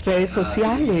redes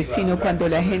sociales, sino cuando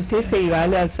la gente se iba a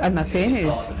los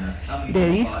almacenes de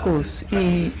discos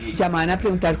y llamaban a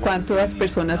preguntar cuántas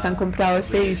personas han comprado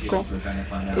este disco.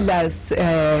 Las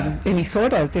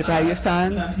emisoras de radio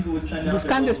estaban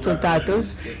buscando estos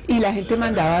datos y la gente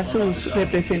mandaba a sus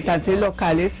representantes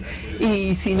locales,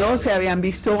 y si no se habían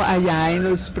visto allá en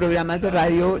los programas de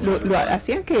radio, lo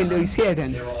hacían que lo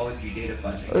hicieran.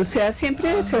 O sea,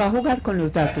 siempre se va a jugar con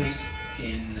los datos,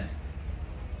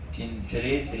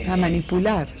 a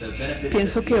manipular.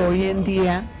 Pienso que hoy en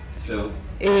día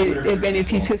el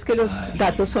beneficio es que los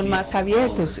datos son más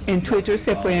abiertos. En Twitter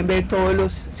se pueden ver todos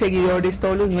los seguidores,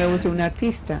 todos los nuevos de un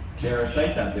artista.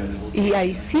 Y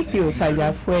hay sitios allá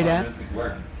afuera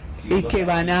que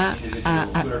van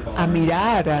a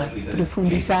mirar, a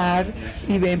profundizar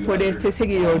y ven por este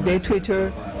seguidor de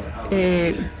Twitter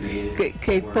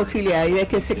qué posibilidad hay de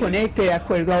que se conecte de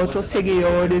acuerdo a otros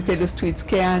seguidores de los tweets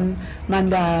que han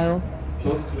mandado.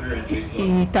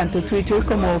 Y tanto Twitter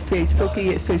como Facebook, y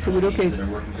estoy seguro que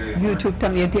YouTube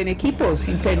también tiene equipos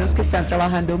internos que están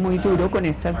trabajando muy duro con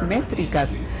estas métricas.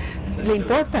 Le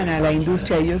importan a la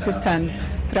industria, ellos están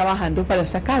trabajando para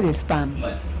sacar spam.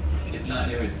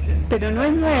 Pero no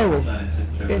es nuevo,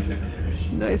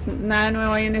 no es nada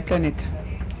nuevo ahí en el planeta.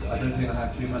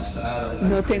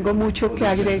 No tengo mucho que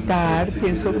agregar,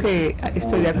 pienso que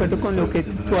estoy de acuerdo con lo que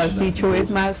tú has dicho, es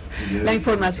más la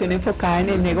información enfocada en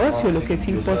el negocio. Lo que es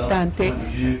importante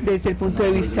desde el punto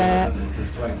de vista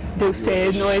de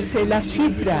ustedes no es la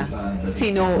cifra,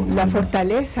 sino la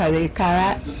fortaleza de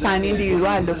cada fan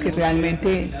individual, lo que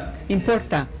realmente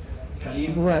importa.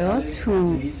 Well,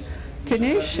 to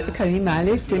finish, Karim,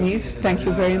 Malik, Denise, thank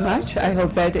you very much. I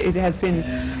hope that it has been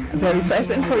very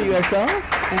pleasant for you as well.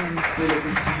 And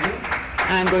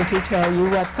I'm going to tell you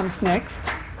what comes next.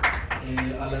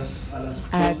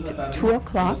 At 2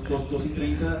 o'clock,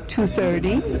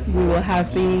 2:30, we will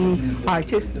have the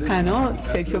artist panel,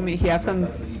 Sergio Mejia from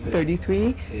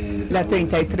 33, La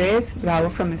 33, Bravo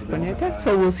from Esponeta.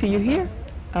 So we'll see you here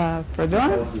further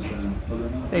on,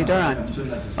 later on.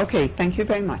 Okay, thank you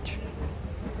very much.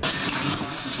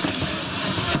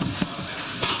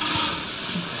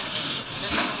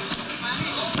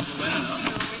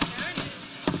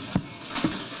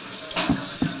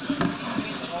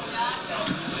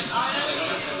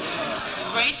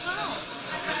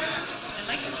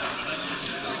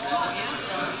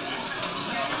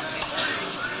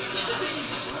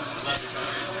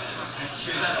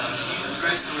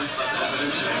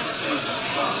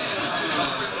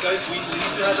 Guys, we need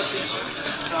to have a picture.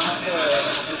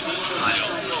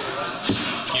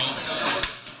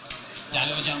 Ya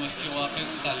lo llamo, es que voy a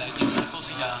preguntarle a alguien una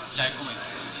cosa y ya he comido.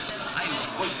 Ay, no,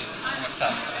 ¿cómo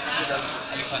estás?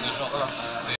 Alejandro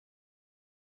Rojo.